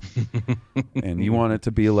album. And you want it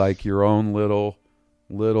to be like your own little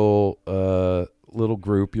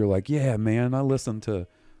group. You're like, yeah, man, I listened to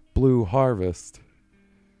Blue Harvest.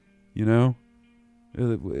 But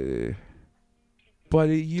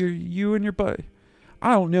you and your buddy,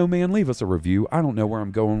 I don't know, man. Leave us a review. I don't know where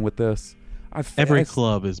I'm going with this. Every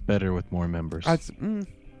club is better with more members.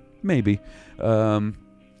 Maybe.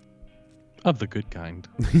 Of the good kind.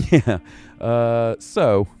 Yeah.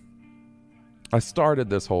 So, I started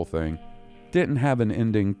this whole thing. Didn't have an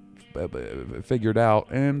ending figured out,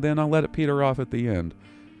 and then I let it peter off at the end.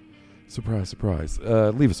 Surprise, surprise.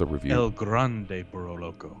 Leave us a review. El Grande Burro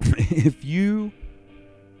Loco. If you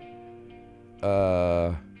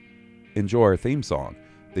enjoy our theme song,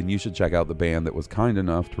 then you should check out the band that was kind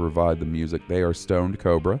enough to provide the music. They are Stoned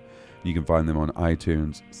Cobra. You can find them on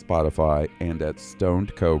iTunes, Spotify, and at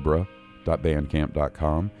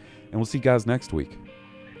stonedcobra.bandcamp.com. And we'll see you guys next week.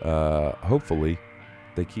 Hopefully,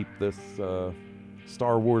 they keep this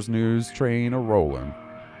Star Wars news train a-rolling.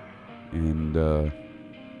 And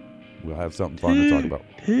we'll have something fun to talk about.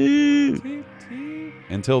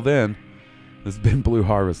 Until then, this has been Blue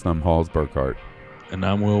Harvest. I'm Halls Burkhart. And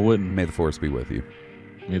I'm Will Witten. May the Force be with you.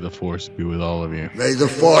 May the Force be with all of you. May the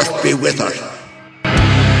Force be with us.